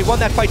think because they won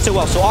that fight so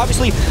well. So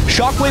obviously,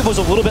 Shockwave was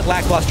a little bit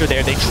lackluster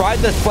there. They tried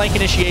the flank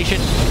initiation,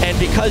 and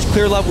because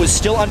Clear Love was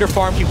still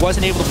underfarmed, he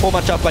wasn't able to pull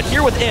much up. But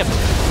here with Imp,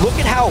 look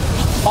at how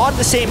on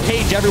the same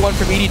page everyone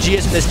from EDG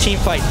is in this team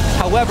fight.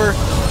 However,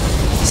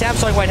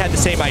 Samsung White had the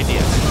same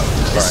idea.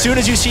 As soon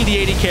as you see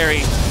the AD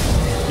carry,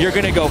 you're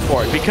going to go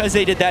for it. Because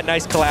they did that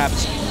nice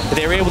collapse,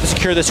 they were able to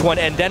secure this one,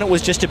 and then it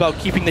was just about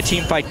keeping the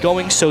team fight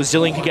going so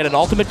Zilean could get an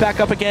ultimate back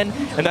up again,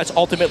 and that's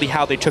ultimately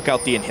how they took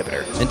out the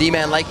inhibitor. And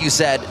D-Man, like you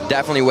said,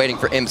 definitely waiting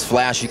for Imp's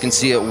flash. You can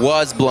see it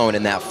was blown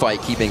in that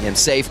fight, keeping him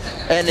safe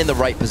and in the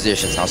right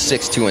positions. Now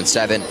 6, 2, and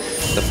 7,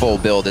 the full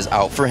build is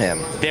out for him.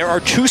 There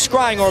are 2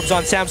 scrying orbs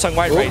on Samsung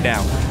White right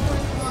now.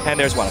 And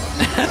there's one of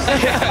them.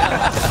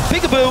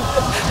 Peekaboo.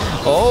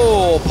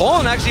 Oh,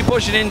 Pawn actually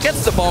pushing in,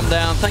 gets the bomb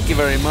down. Thank you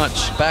very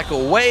much. Back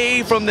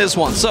away from this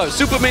one. So,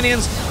 Super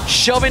Minions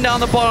shoving down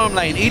the bottom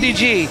lane.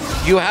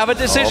 EDG, you have a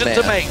decision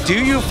to make.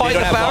 Do you fight the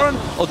Baron,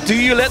 or do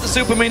you let the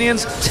Super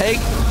Minions take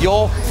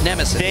your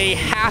nemesis? They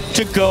have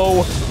to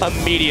go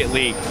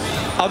immediately.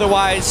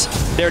 Otherwise,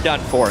 they're done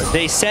for.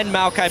 They send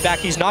Maokai back.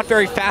 He's not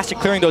very fast at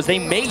clearing those. They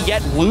may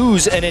yet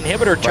lose an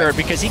inhibitor turret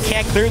because he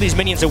can't clear these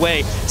minions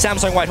away.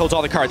 Samsung White holds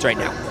all the cards right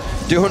now.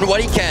 Doing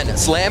what he can.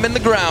 Slam in the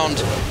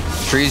ground.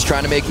 Tree's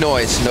trying to make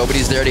noise.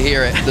 Nobody's there to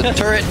hear it. The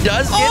turret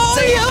does get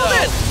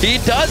saved. He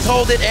does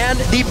hold it, and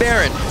the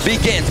Baron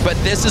begins. But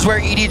this is where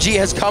EDG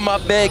has come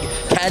up big.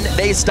 Can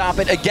they stop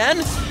it again?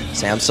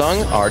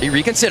 Samsung already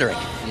reconsidering.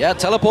 Yeah,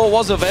 teleport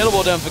was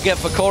available, don't forget,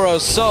 for Koro,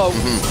 so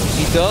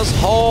he does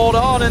hold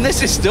on, and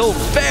this is still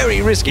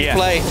very risky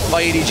play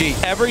by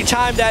EDG. Every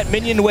time that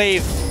minion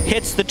wave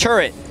hits the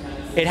turret,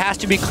 it has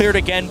to be cleared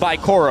again by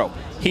Koro.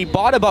 He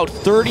bought about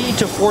 30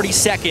 to 40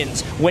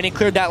 seconds when he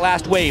cleared that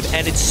last wave,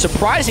 and it's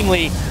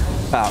surprisingly,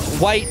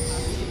 White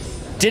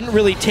didn't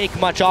really take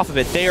much off of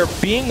it. They are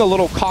being a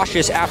little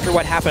cautious after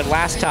what happened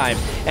last time,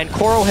 and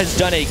Koro has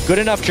done a good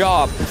enough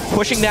job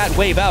pushing that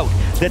wave out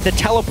that the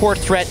teleport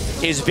threat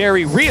is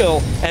very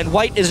real, and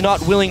White is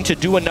not willing to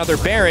do another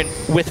Baron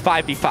with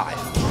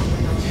 5v5.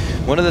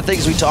 One of the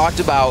things we talked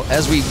about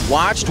as we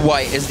watched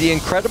White is the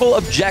incredible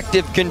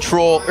objective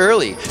control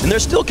early. And they're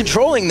still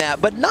controlling that,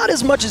 but not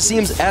as much, it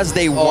seems, as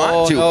they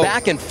want to.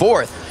 Back and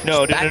forth.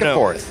 Back and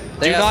forth.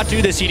 Do not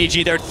do this,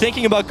 EDG. They're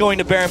thinking about going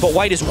to Baron, but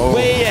White is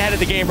way ahead of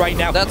the game right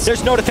now.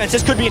 There's no defense.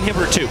 This could be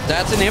Inhibitor 2.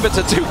 That's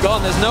Inhibitor 2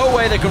 gone. There's no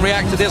way they can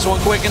react to this one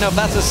quick enough.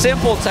 That's a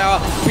simple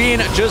tower being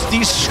just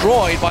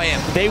destroyed by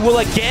him. They will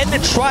again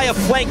try a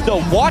flank,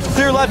 though. Watch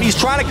Clearlove. He's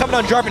trying to come in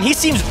on Jarvan. He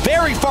seems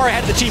very far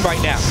ahead of the team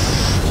right now.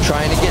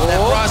 Trying to get that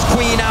Frost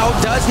Queen out,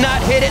 does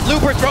not hit it.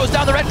 Looper throws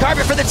down the red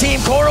carpet for the team.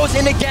 Koro's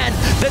in again.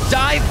 The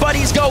dive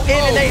buddies go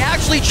in, and they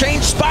actually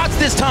change spots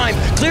this time.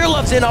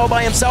 Clearlove's in all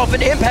by himself,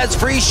 and Imp has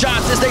free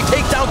shots as they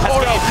take down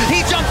Koro.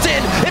 He jumps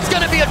in. It's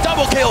going to be a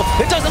double kill.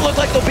 It doesn't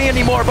look like there'll be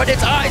any more, but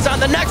it's eyes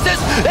on the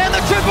Nexus, and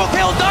the triple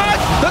kill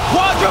dodge. The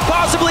Quadra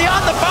possibly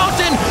on the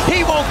fountain.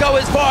 He won't go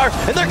as far,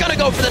 and they're going to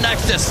go for the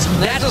Nexus.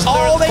 That's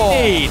all they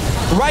need.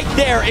 Right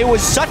there. It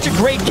was such a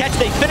great catch.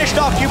 They finished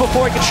off Q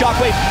before he could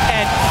shockwave,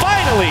 and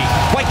finally,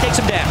 White takes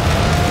him down.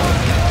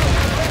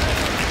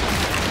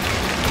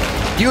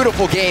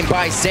 Beautiful game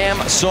by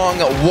Samsung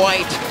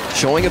White,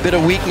 showing a bit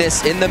of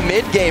weakness in the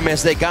mid game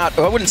as they got,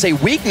 I wouldn't say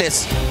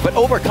weakness, but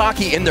over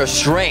cocky in their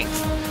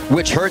strength,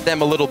 which hurt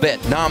them a little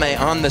bit. Name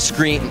on the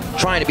screen,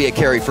 trying to be a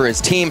carry for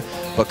his team,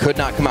 but could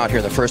not come out here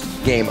in the first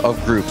game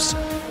of groups.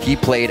 He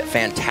played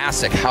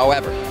fantastic,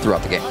 however,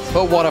 throughout the game.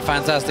 But what a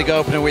fantastic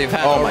opener we've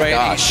had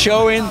already,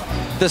 showing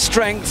the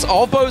strengths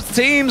of both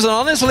teams, and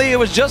honestly, it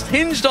was just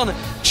hinged on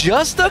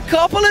just a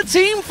couple of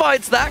team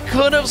fights that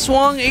could have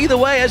swung either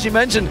way. As you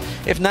mentioned,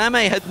 if Name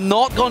had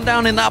not gone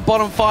down in that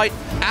bottom fight,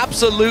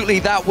 absolutely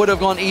that would have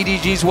gone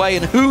EDG's way,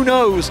 and who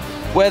knows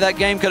where that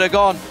game could have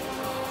gone.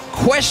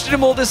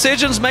 Questionable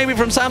decisions maybe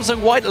from Samsung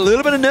White, a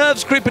little bit of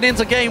nerves creeping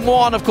into game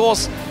one, of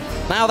course.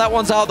 Now that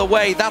one's out of the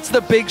way. That's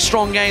the big,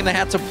 strong game they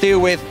had to deal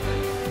with.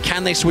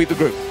 Can they sweep the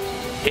group?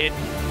 It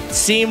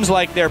seems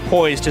like they're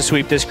poised to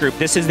sweep this group.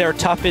 This is their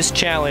toughest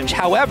challenge.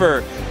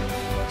 However,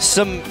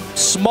 some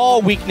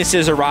small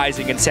weaknesses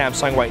arising in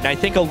Samsung White, and I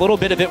think a little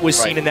bit of it was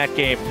seen in that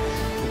game.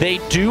 They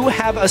do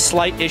have a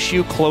slight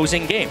issue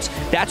closing games.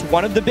 That's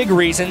one of the big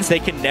reasons they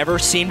can never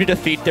seem to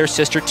defeat their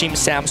sister team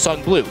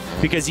Samsung Blue,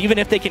 because even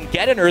if they can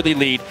get an early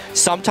lead,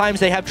 sometimes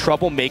they have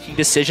trouble making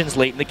decisions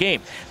late in the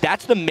game.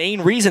 That's the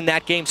main reason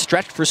that game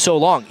stretched for so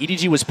long.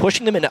 EDG was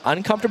pushing them into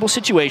uncomfortable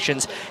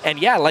situations, and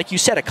yeah, like you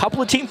said, a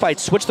couple of team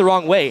fights switched the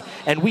wrong way,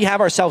 and we have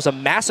ourselves a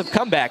massive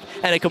comeback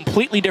and a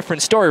completely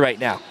different story right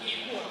now.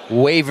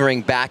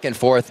 Wavering back and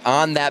forth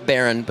on that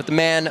Baron, but the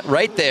man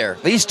right there,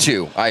 these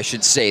two, I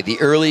should say, the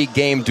early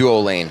game duo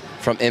lane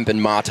from Imp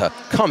and Mata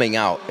coming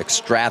out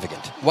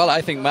extravagant. Well,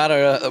 I think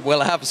Mata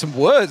will have some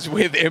words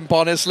with Imp,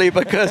 honestly,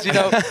 because, you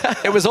know,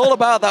 it was all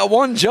about that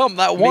one jump,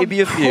 that one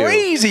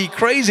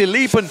crazy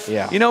leap,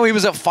 and, you know, he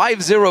was at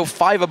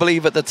 5-0-5, I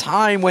believe, at the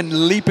time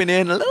when leaping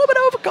in, a little bit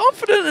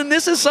overconfident, and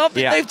this is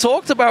something they've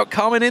talked about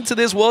coming into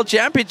this World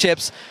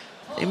Championships.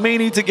 They may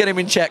need to get him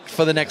in check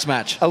for the next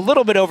match. A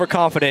little bit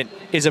overconfident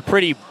is a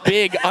pretty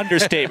big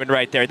understatement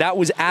right there. That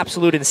was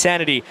absolute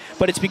insanity,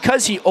 but it's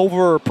because he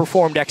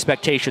overperformed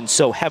expectations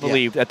so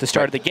heavily at the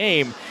start of the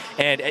game,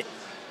 and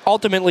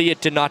ultimately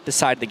it did not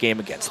decide the game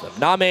against them.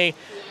 Name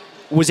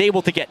was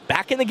able to get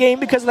back in the game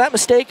because of that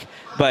mistake,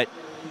 but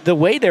the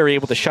way they were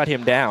able to shut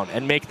him down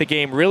and make the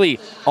game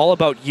really all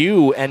about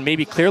you and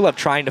maybe Clearlove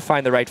trying to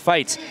find the right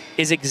fights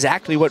is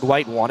exactly what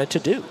White wanted to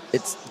do.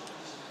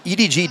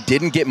 EDG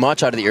didn't get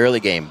much out of the early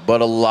game,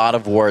 but a lot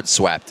of wards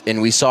swept,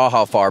 and we saw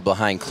how far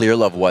behind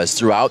Clearlove was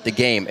throughout the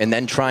game, and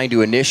then trying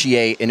to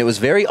initiate, and it was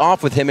very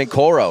off with him and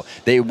Koro.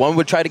 One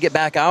would try to get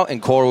back out,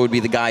 and Koro would be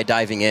the guy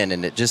diving in,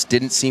 and it just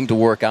didn't seem to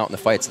work out in the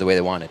fights the way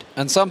they wanted.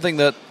 And something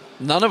that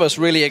none of us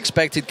really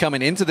expected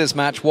coming into this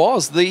match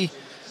was the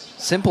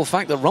simple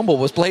fact that Rumble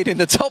was played in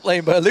the top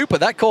lane by Lupa.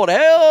 That caught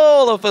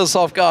all of us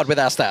off guard with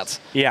our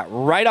stats. Yeah,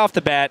 right off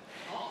the bat,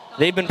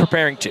 they've been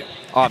preparing to,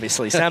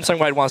 obviously. Samsung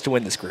White wants to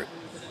win this group.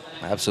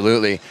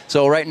 Absolutely.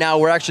 So right now,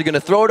 we're actually going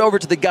to throw it over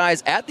to the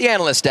guys at the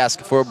analyst desk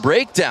for a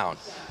breakdown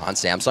on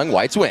Samsung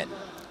White's win.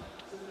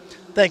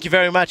 Thank you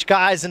very much,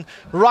 guys. And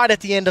right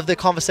at the end of the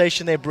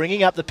conversation, they're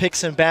bringing up the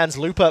picks and bans.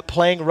 Lupa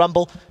playing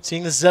Rumble,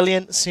 seeing the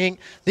Zillion, seeing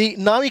the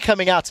Nami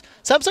coming out.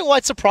 Samsung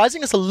White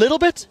surprising us a little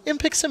bit in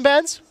picks and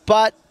bans,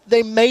 but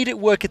they made it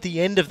work at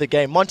the end of the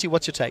game. Monty,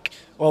 what's your take?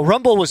 Well,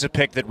 Rumble was a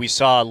pick that we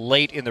saw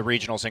late in the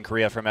regionals in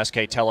Korea from SK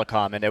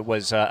Telecom, and it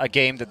was a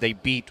game that they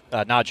beat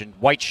Najin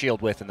White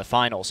Shield with in the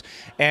finals.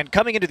 And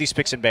coming into these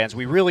picks and bans,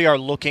 we really are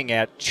looking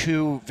at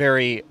two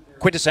very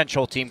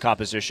quintessential team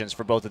compositions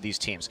for both of these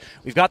teams.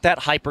 We've got that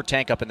hyper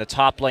tank up in the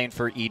top lane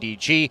for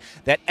EDG,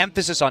 that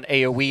emphasis on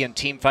AoE and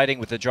team fighting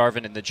with the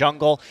Jarvan in the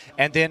jungle,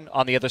 and then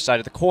on the other side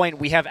of the coin,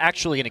 we have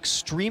actually an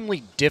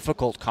extremely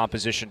difficult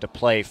composition to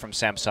play from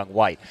Samsung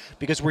White,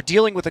 because we're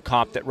dealing with a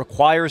comp that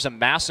requires a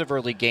massive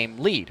early game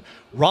lead.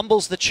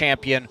 Rumble's the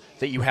champion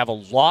that you have a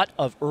lot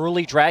of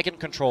early dragon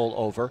control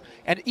over,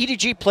 and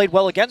EDG played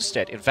well against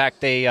it. In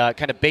fact, they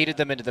kind of baited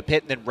them into the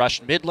pit and then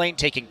rushed mid lane,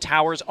 taking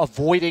towers,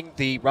 avoiding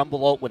the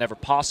Rumble ult whenever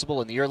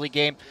possible in the early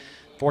game.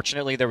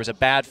 Fortunately, there was a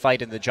bad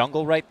fight in the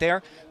jungle right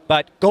there.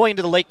 But going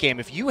into the late game,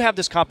 if you have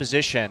this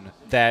composition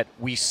that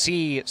we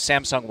see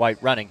Samsung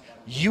White running,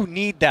 you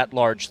need that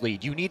large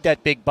lead. You need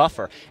that big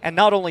buffer. And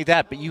not only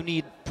that, but you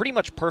need pretty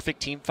much perfect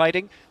team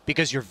fighting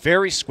because you're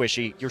very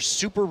squishy. You're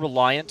super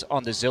reliant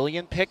on the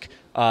Zilean pick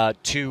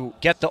to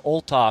get the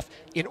ult off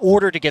in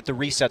order to get the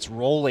resets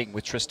rolling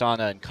with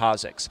Tristana and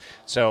Kha'Zix.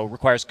 So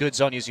requires good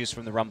Zhonya's use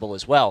from the Rumble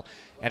as well.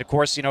 And of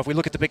course, if we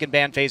look at the pick and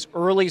ban phase,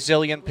 early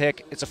Zilean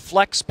pick, it's a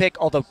flex pick,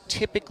 although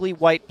typically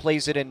White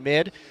plays it in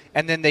mid,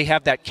 and then they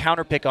have that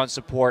counter pick on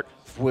support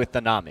with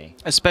the Nami.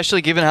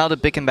 Especially given how the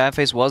pick and ban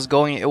phase was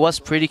going, it was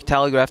pretty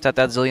telegraphed that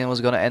Zilean was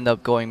going to end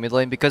up going mid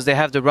lane because they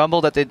have the Rumble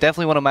that they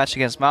definitely want to match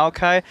against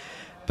Maokai.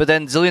 But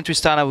then Zilean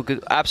Tristana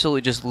could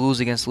absolutely just lose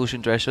against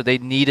Lucian Thresh, so they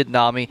needed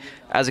Nami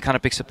as a kind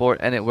of pick support,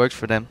 and it worked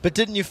for them. But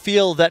didn't you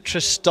feel that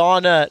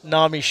Tristana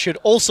Nami should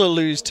also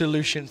lose to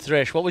Lucian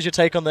Thresh? What was your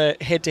take on the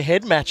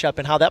head-to-head matchup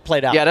and how that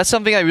played out? Yeah, that's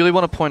something I really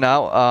want to point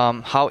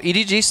out. How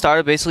EDG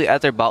started basically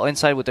at their bot lane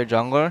side with their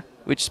jungler,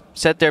 which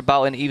set their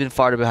bot lane even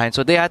farther behind.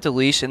 So they had to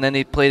leash, and then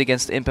they played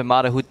against Imp and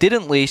Mata, who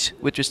didn't leash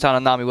with Tristana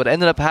and Nami. What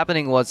ended up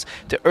happening was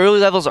the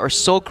early levels are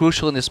so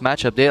crucial in this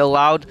matchup. They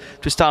allowed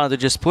Tristana to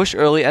just push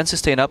early and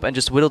sustain up and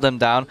just whittle them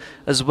down,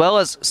 as well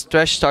as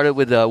Thresh started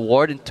with a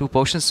ward and 2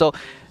 potions. So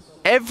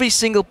every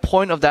single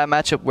point of that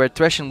matchup where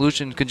Thresh and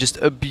Lucian could just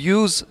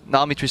abuse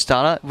Nami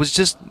Tristana was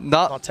just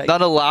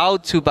not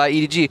allowed to by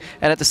EDG.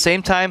 And at the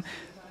same time,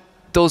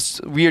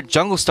 those weird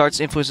jungle starts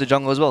influence the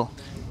jungle as well.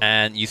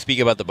 And you speak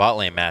about the bot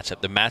lane matchup.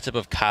 The matchup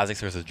of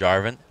Kha'Zix versus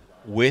Jarvan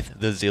with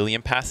the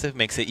Zilean passive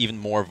makes it even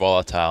more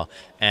volatile.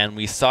 And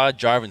we saw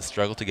Jarvan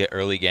struggle to get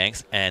early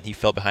ganks, and he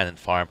fell behind in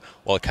farm,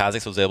 while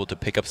Kha'Zix was able to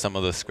pick up some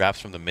of the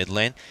scraps from the mid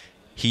lane.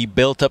 He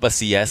built up a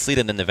CS lead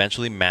and then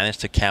eventually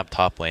managed to camp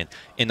top lane.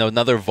 In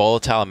another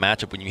volatile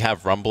matchup, when you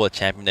have Rumble, a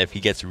champion that if he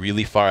gets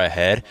really far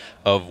ahead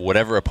of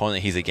whatever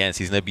opponent he's against,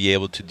 he's going to be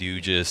able to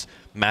do just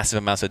massive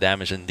amounts of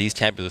damage. And these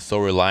champions are so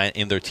reliant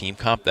in their team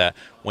comp that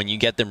when you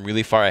get them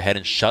really far ahead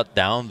and shut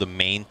down the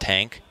main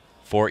tank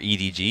for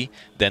EDG,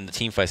 then the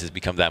team fights has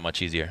become that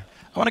much easier.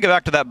 I want to go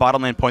back to that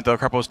bottom lane point, though,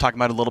 Carpo was talking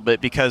about a little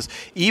bit, because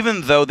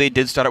even though they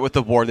did start out with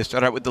the ward, they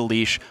started out with the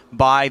leash,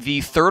 by the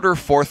 3rd or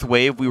 4th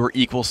wave, we were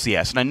equal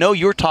CS. And I know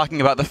you're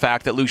talking about the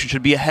fact that Lucian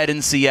should be ahead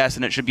in CS,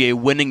 and it should be a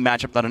winning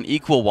matchup, not an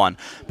equal one.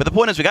 But the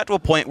point is, we got to a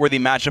point where the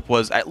matchup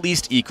was at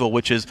least equal,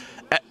 which is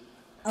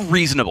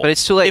reasonable. But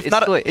it's too late. It's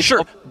not too late. It's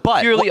sure,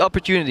 but purely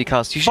opportunity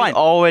cost. You should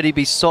already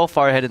be so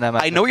far ahead in that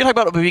match. I know you're talking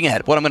about being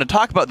ahead. What I'm going to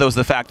talk about, though, is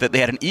the fact that they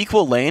had an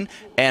equal lane,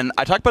 and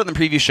I talked about it in the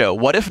previous show.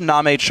 What if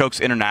Name chokes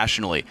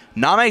internationally?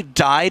 Name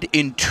died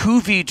in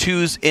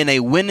 2v2s in a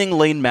winning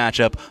lane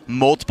matchup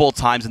multiple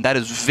times, and that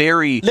is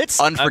very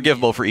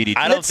unforgivable for EDG.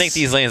 I don't think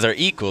these lanes are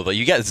equal, though.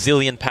 You got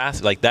Zilean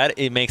passive. Like that,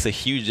 it makes a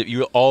huge...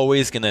 You're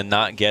always going to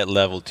not get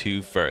level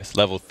 2 first.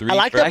 Level 3 I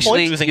like first. that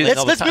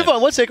point. Let's move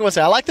on. One second.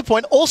 I like the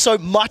point. Also,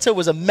 Mata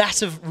was a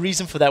massive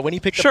reason for that when he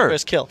picked up the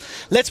first kill.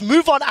 Let's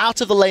move on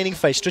out of the laning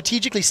phase.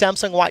 Strategically,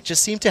 Samsung White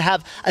just seemed to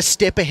have a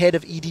step ahead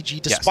of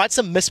EDG despite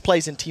some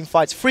misplays in team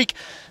fights. Freak,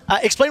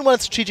 explain one of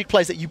the strategic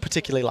plays that you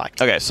particularly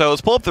liked. Okay, so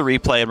let's pull up the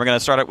replay, and we're going to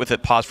start out with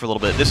it, pause for a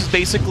little bit. This is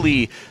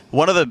basically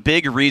one of the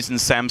big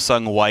reasons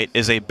Samsung White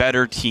is a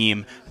better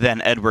team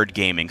than Edward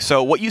Gaming.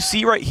 So what you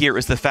see right here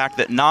is the fact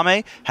that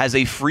Name has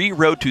a free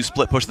road to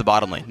split push the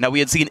bottom lane. Now, we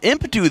had seen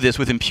Imp do this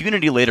with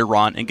impunity later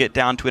on and get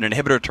down to an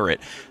inhibitor turret.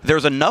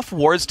 There's enough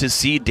wards to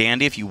see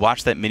Dandy if you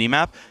watch that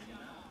minimap.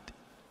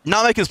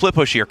 Name can split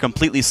push here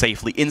completely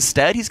safely.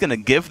 Instead, he's going to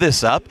give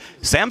this up.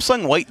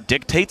 Samsung White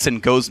dictates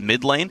and goes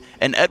mid lane,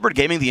 and Edward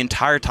Gaming the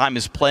entire time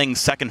is playing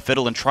second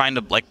fiddle and trying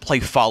to play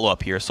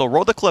follow-up here. So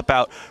roll the clip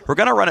out. We're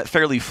going to run it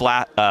fairly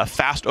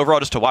fast overall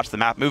just to watch the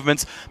map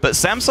movements, but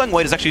Samsung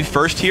White is actually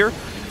first here.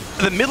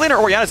 The mid laner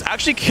Orianna is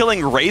actually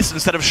killing Wraith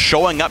instead of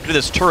showing up to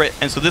this turret,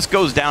 and so this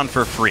goes down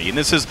for free. And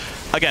this is,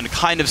 again,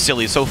 kind of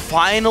silly. So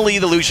finally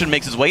the Lucian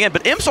makes his way in,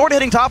 but Imp's already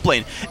hitting top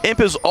lane. Imp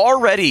is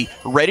already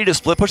ready to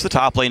split push the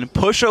top lane,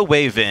 push a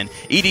wave in.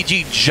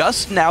 EDG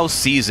just now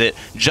sees it,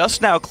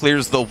 just now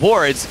clears the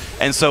wards,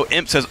 and so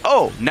Imp says,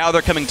 oh, now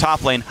they're coming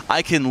top lane.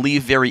 I can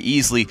leave very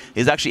easily.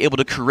 Is actually able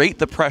to create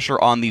the pressure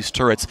on these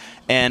turrets.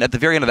 And at the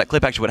very end of that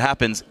clip, actually what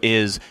happens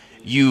is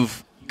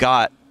you've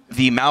got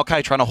the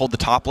Maokai trying to hold the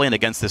top lane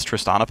against this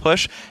Tristana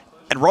push,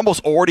 and Rumble's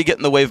already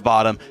getting the wave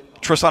bottom.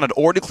 Tristana had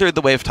already cleared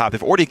the wave top.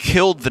 They've already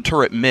killed the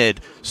turret mid.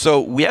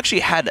 So we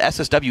actually had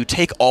SSW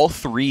take all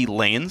 3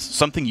 lanes,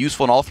 something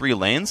useful in all 3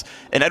 lanes,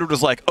 and Edward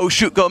was like, oh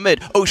shoot, go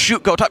mid, oh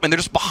shoot, go top, and they're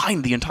just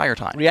behind the entire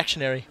time.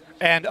 Reactionary.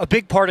 And a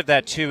big part of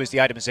that, too, is the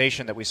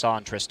itemization that we saw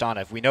on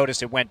Tristana. If we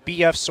noticed, it went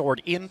BF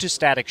Sword into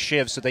static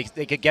Shiv so they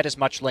could get as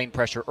much lane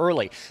pressure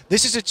early.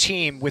 This is a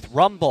team with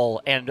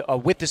Rumble and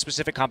with the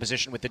specific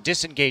composition, with the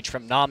disengage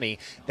from Nami,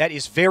 that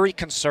is very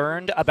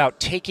concerned about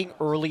taking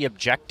early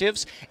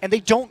objectives, and they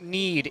don't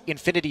need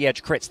Infinity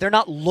Edge crits. They're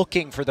not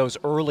looking for those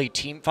early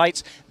team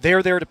fights.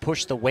 They're there to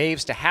push the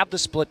waves, to have the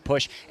split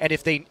push, and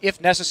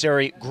if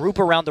necessary, group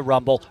around the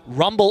Rumble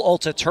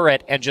ult a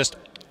turret, and just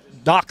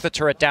knock the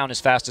turret down as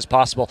fast as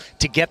possible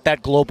to get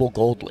that global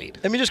gold lead.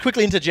 Let me just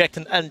quickly interject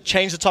and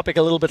change the topic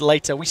a little bit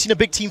later. We've seen a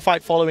big team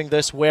fight following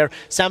this where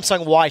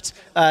Samsung White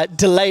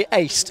delay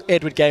aced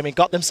Edward Gaming,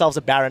 got themselves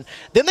a Baron.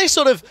 Then they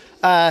sort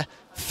of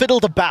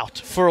fiddled about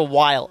for a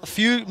while. A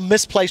few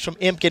misplays from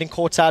Imp getting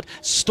caught out,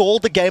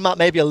 stalled the game out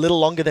maybe a little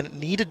longer than it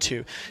needed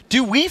to.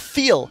 Do we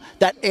feel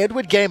that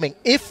Edward Gaming,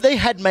 if they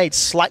had made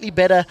slightly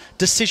better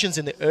decisions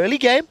in the early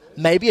game,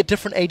 maybe a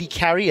different AD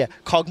carrier,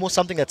 Cogmore,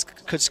 something that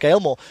could scale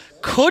more,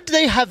 could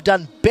they have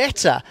done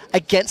better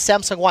against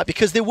Samsung White?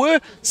 Because there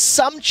were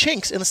some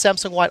chinks in the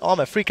Samsung White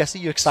armor. Freak, I see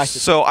you excited.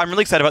 So I'm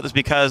really excited about this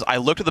because I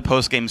looked at the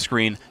post-game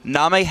screen.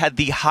 Name had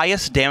the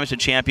highest damage to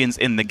champions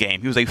in the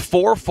game. He was a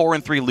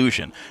 4-4-3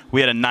 Lucian.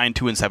 We had a 9-2-7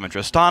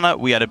 Tristana.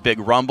 We had a big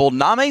Rumble.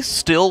 Name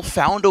still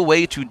found a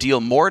way to deal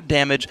more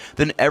damage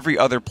than every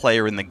other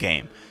player in the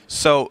game.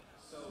 So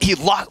he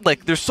locked,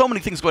 like, there's so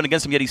many things going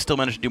against him, yet he still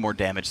managed to do more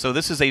damage. So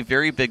this is a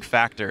very big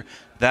factor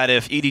that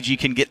if EDG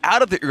can get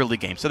out of the early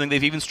game, something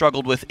they've even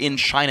struggled with in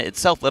China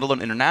itself, let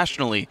alone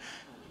internationally,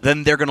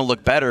 then they're going to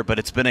look better. But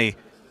it's been a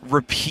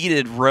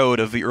repeated road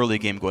of the early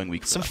game going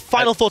weak. Some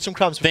final thoughts from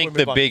Crumbs. I think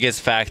the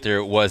biggest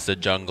factor was the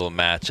jungle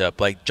matchup.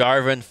 Like,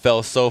 Jarvan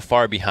fell so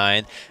far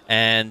behind,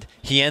 and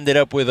he ended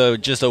up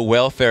with just a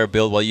welfare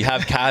build while you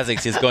have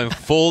Kha'Zix is going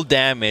full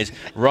damage.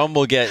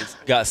 Rumble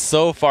got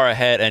so far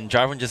ahead, and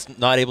Jarvan just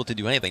not able to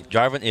do anything.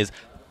 Jarvan is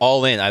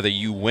all in. Either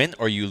you win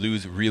or you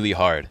lose really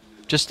hard.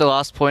 Just the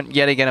last point,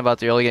 yet again, about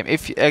the early game.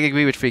 I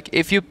agree with Freak.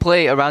 If you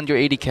play around your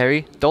AD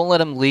carry, don't let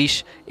him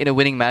leash in a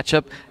winning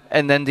matchup,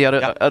 and then the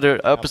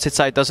other opposite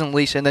side doesn't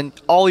leash, and then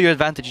all your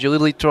advantage, you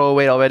literally throw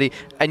away already,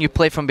 and you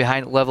play from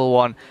behind level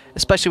 1.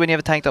 Especially when you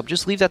have a tank top,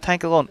 just leave that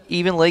tank alone.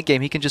 Even late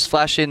game, he can just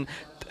flash in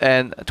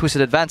and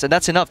Twisted Advance, and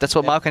that's enough. That's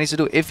what Maokai needs to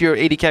do. If your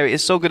AD carry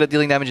is so good at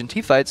dealing damage in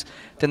teamfights,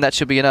 then that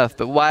should be enough.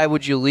 But why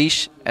would you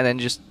leash and then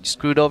just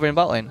screw it over in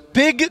bot lane?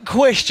 Big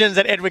questions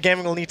that Edward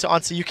Gaming will need to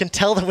answer. You can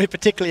tell that we're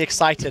particularly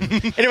excited.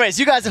 Anyways,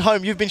 you guys at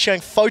home, you've been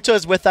sharing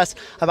photos with us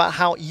about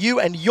how you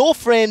and your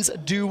friends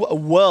do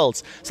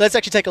Worlds. So let's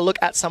actually take a look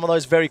at some of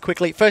those very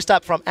quickly. First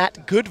up from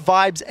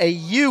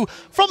 @GoodVibesAU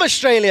from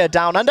Australia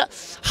Down Under.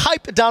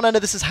 Hype Down Under,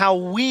 this is how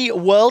we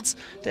Worlds.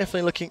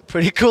 Definitely looking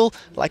pretty cool.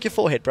 Like your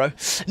forehead, bro.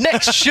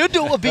 Next should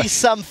be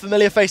some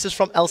familiar faces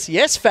from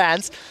LCS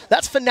fans.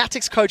 That's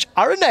Fnatic's coach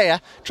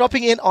Aranea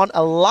dropping in on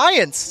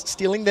Alliance,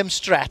 stealing them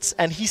strats.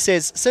 And he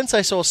says, since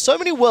I saw so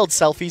many World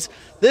selfies,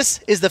 this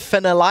is the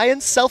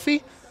Alliance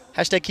selfie.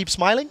 Hashtag keep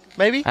smiling,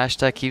 maybe?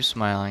 Hashtag keep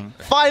smiling.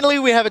 Finally,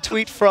 we have a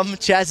tweet from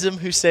Jasm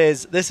who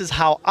says, this is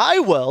how I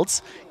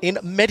Worlds in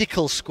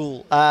medical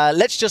school.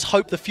 Let's just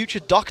hope the future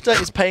doctor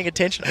is paying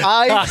attention.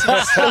 I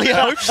sincerely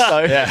hope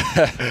so,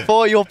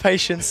 for your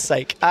patient's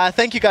sake.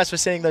 Thank you guys for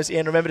sending those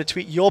in. Remember to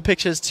tweet your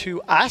pictures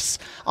to us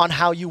on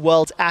how you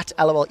Worlds at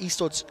LOL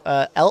Esports,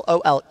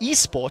 LOL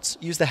Esports.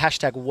 Use the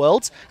hashtag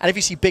Worlds. And if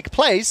you see big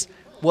plays,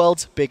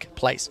 World's big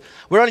place.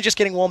 We're only just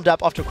getting warmed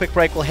up. After a quick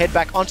break, we'll head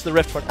back onto the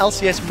Rift for an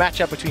LCS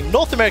matchup between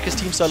North America's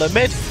Team Solo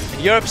Mid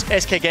and Europe's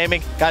SK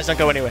Gaming. Guys, don't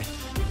go anywhere.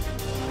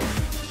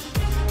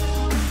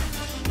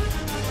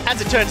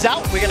 As it turns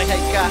out, we're going to take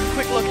a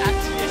quick look at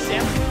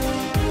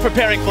TSM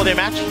preparing for their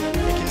match.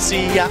 You can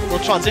see we'll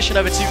transition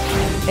over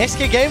to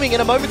SK Gaming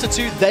in a moment or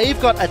two.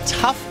 They've got a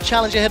tough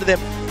challenge ahead of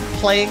them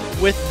playing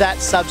with that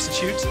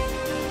substitute.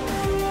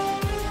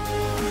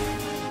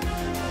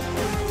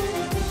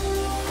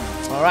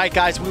 All right,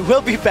 guys, we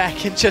will be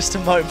back in just a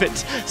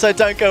moment, so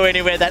don't go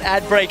anywhere. That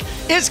ad break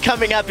is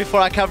coming up before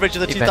our coverage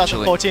of the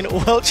 2014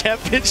 World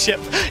Championship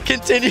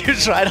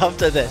continues right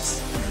after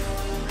this.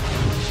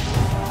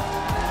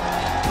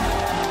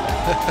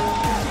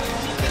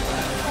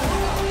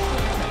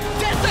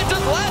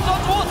 Just lands on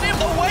towards him.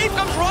 The wave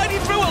comes riding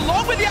through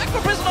along with the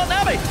Aqua Prison on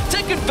Nami.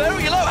 Taken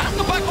very low. Has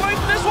to back away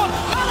from this one.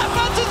 Mana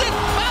fancies it.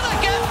 Mana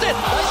gets it.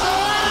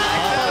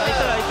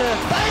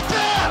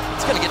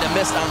 It's going to get a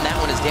miss on that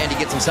one as Dandy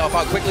gets himself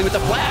out quickly with the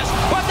flash.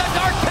 But the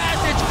Dark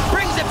Passage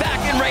brings it back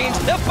in range.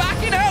 They're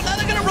backing out. Now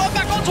they're going to run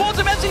back on towards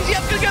him.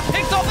 MCZF's going to get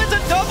picked off. It's a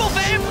double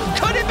for him.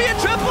 Could it be a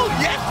triple?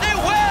 Yes, they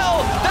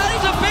will. That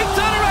is a big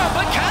turnaround.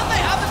 But can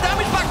they have the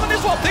damage back on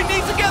this one? They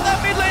need to get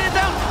that mid laner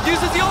down.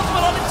 Uses the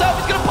ultimate on himself.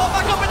 He's going to pop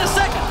back up in a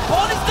second.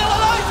 Pawn is still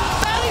alive.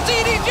 That is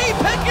EDG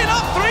picking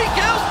up 3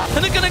 kills.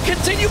 And they're going to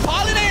continue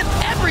piling in.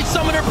 Every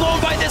summoner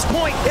blown by this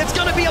point. It's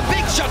going to be a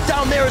big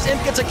shutdown there as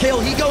Imp gets a kill.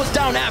 He goes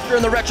down after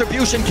in the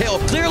Retribution kill.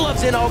 Clear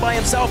Love's in all by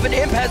himself, and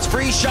Imp has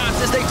free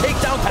shots as they take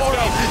down Koro.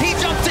 He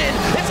jumps in.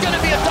 It's going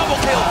to be a double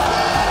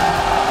kill.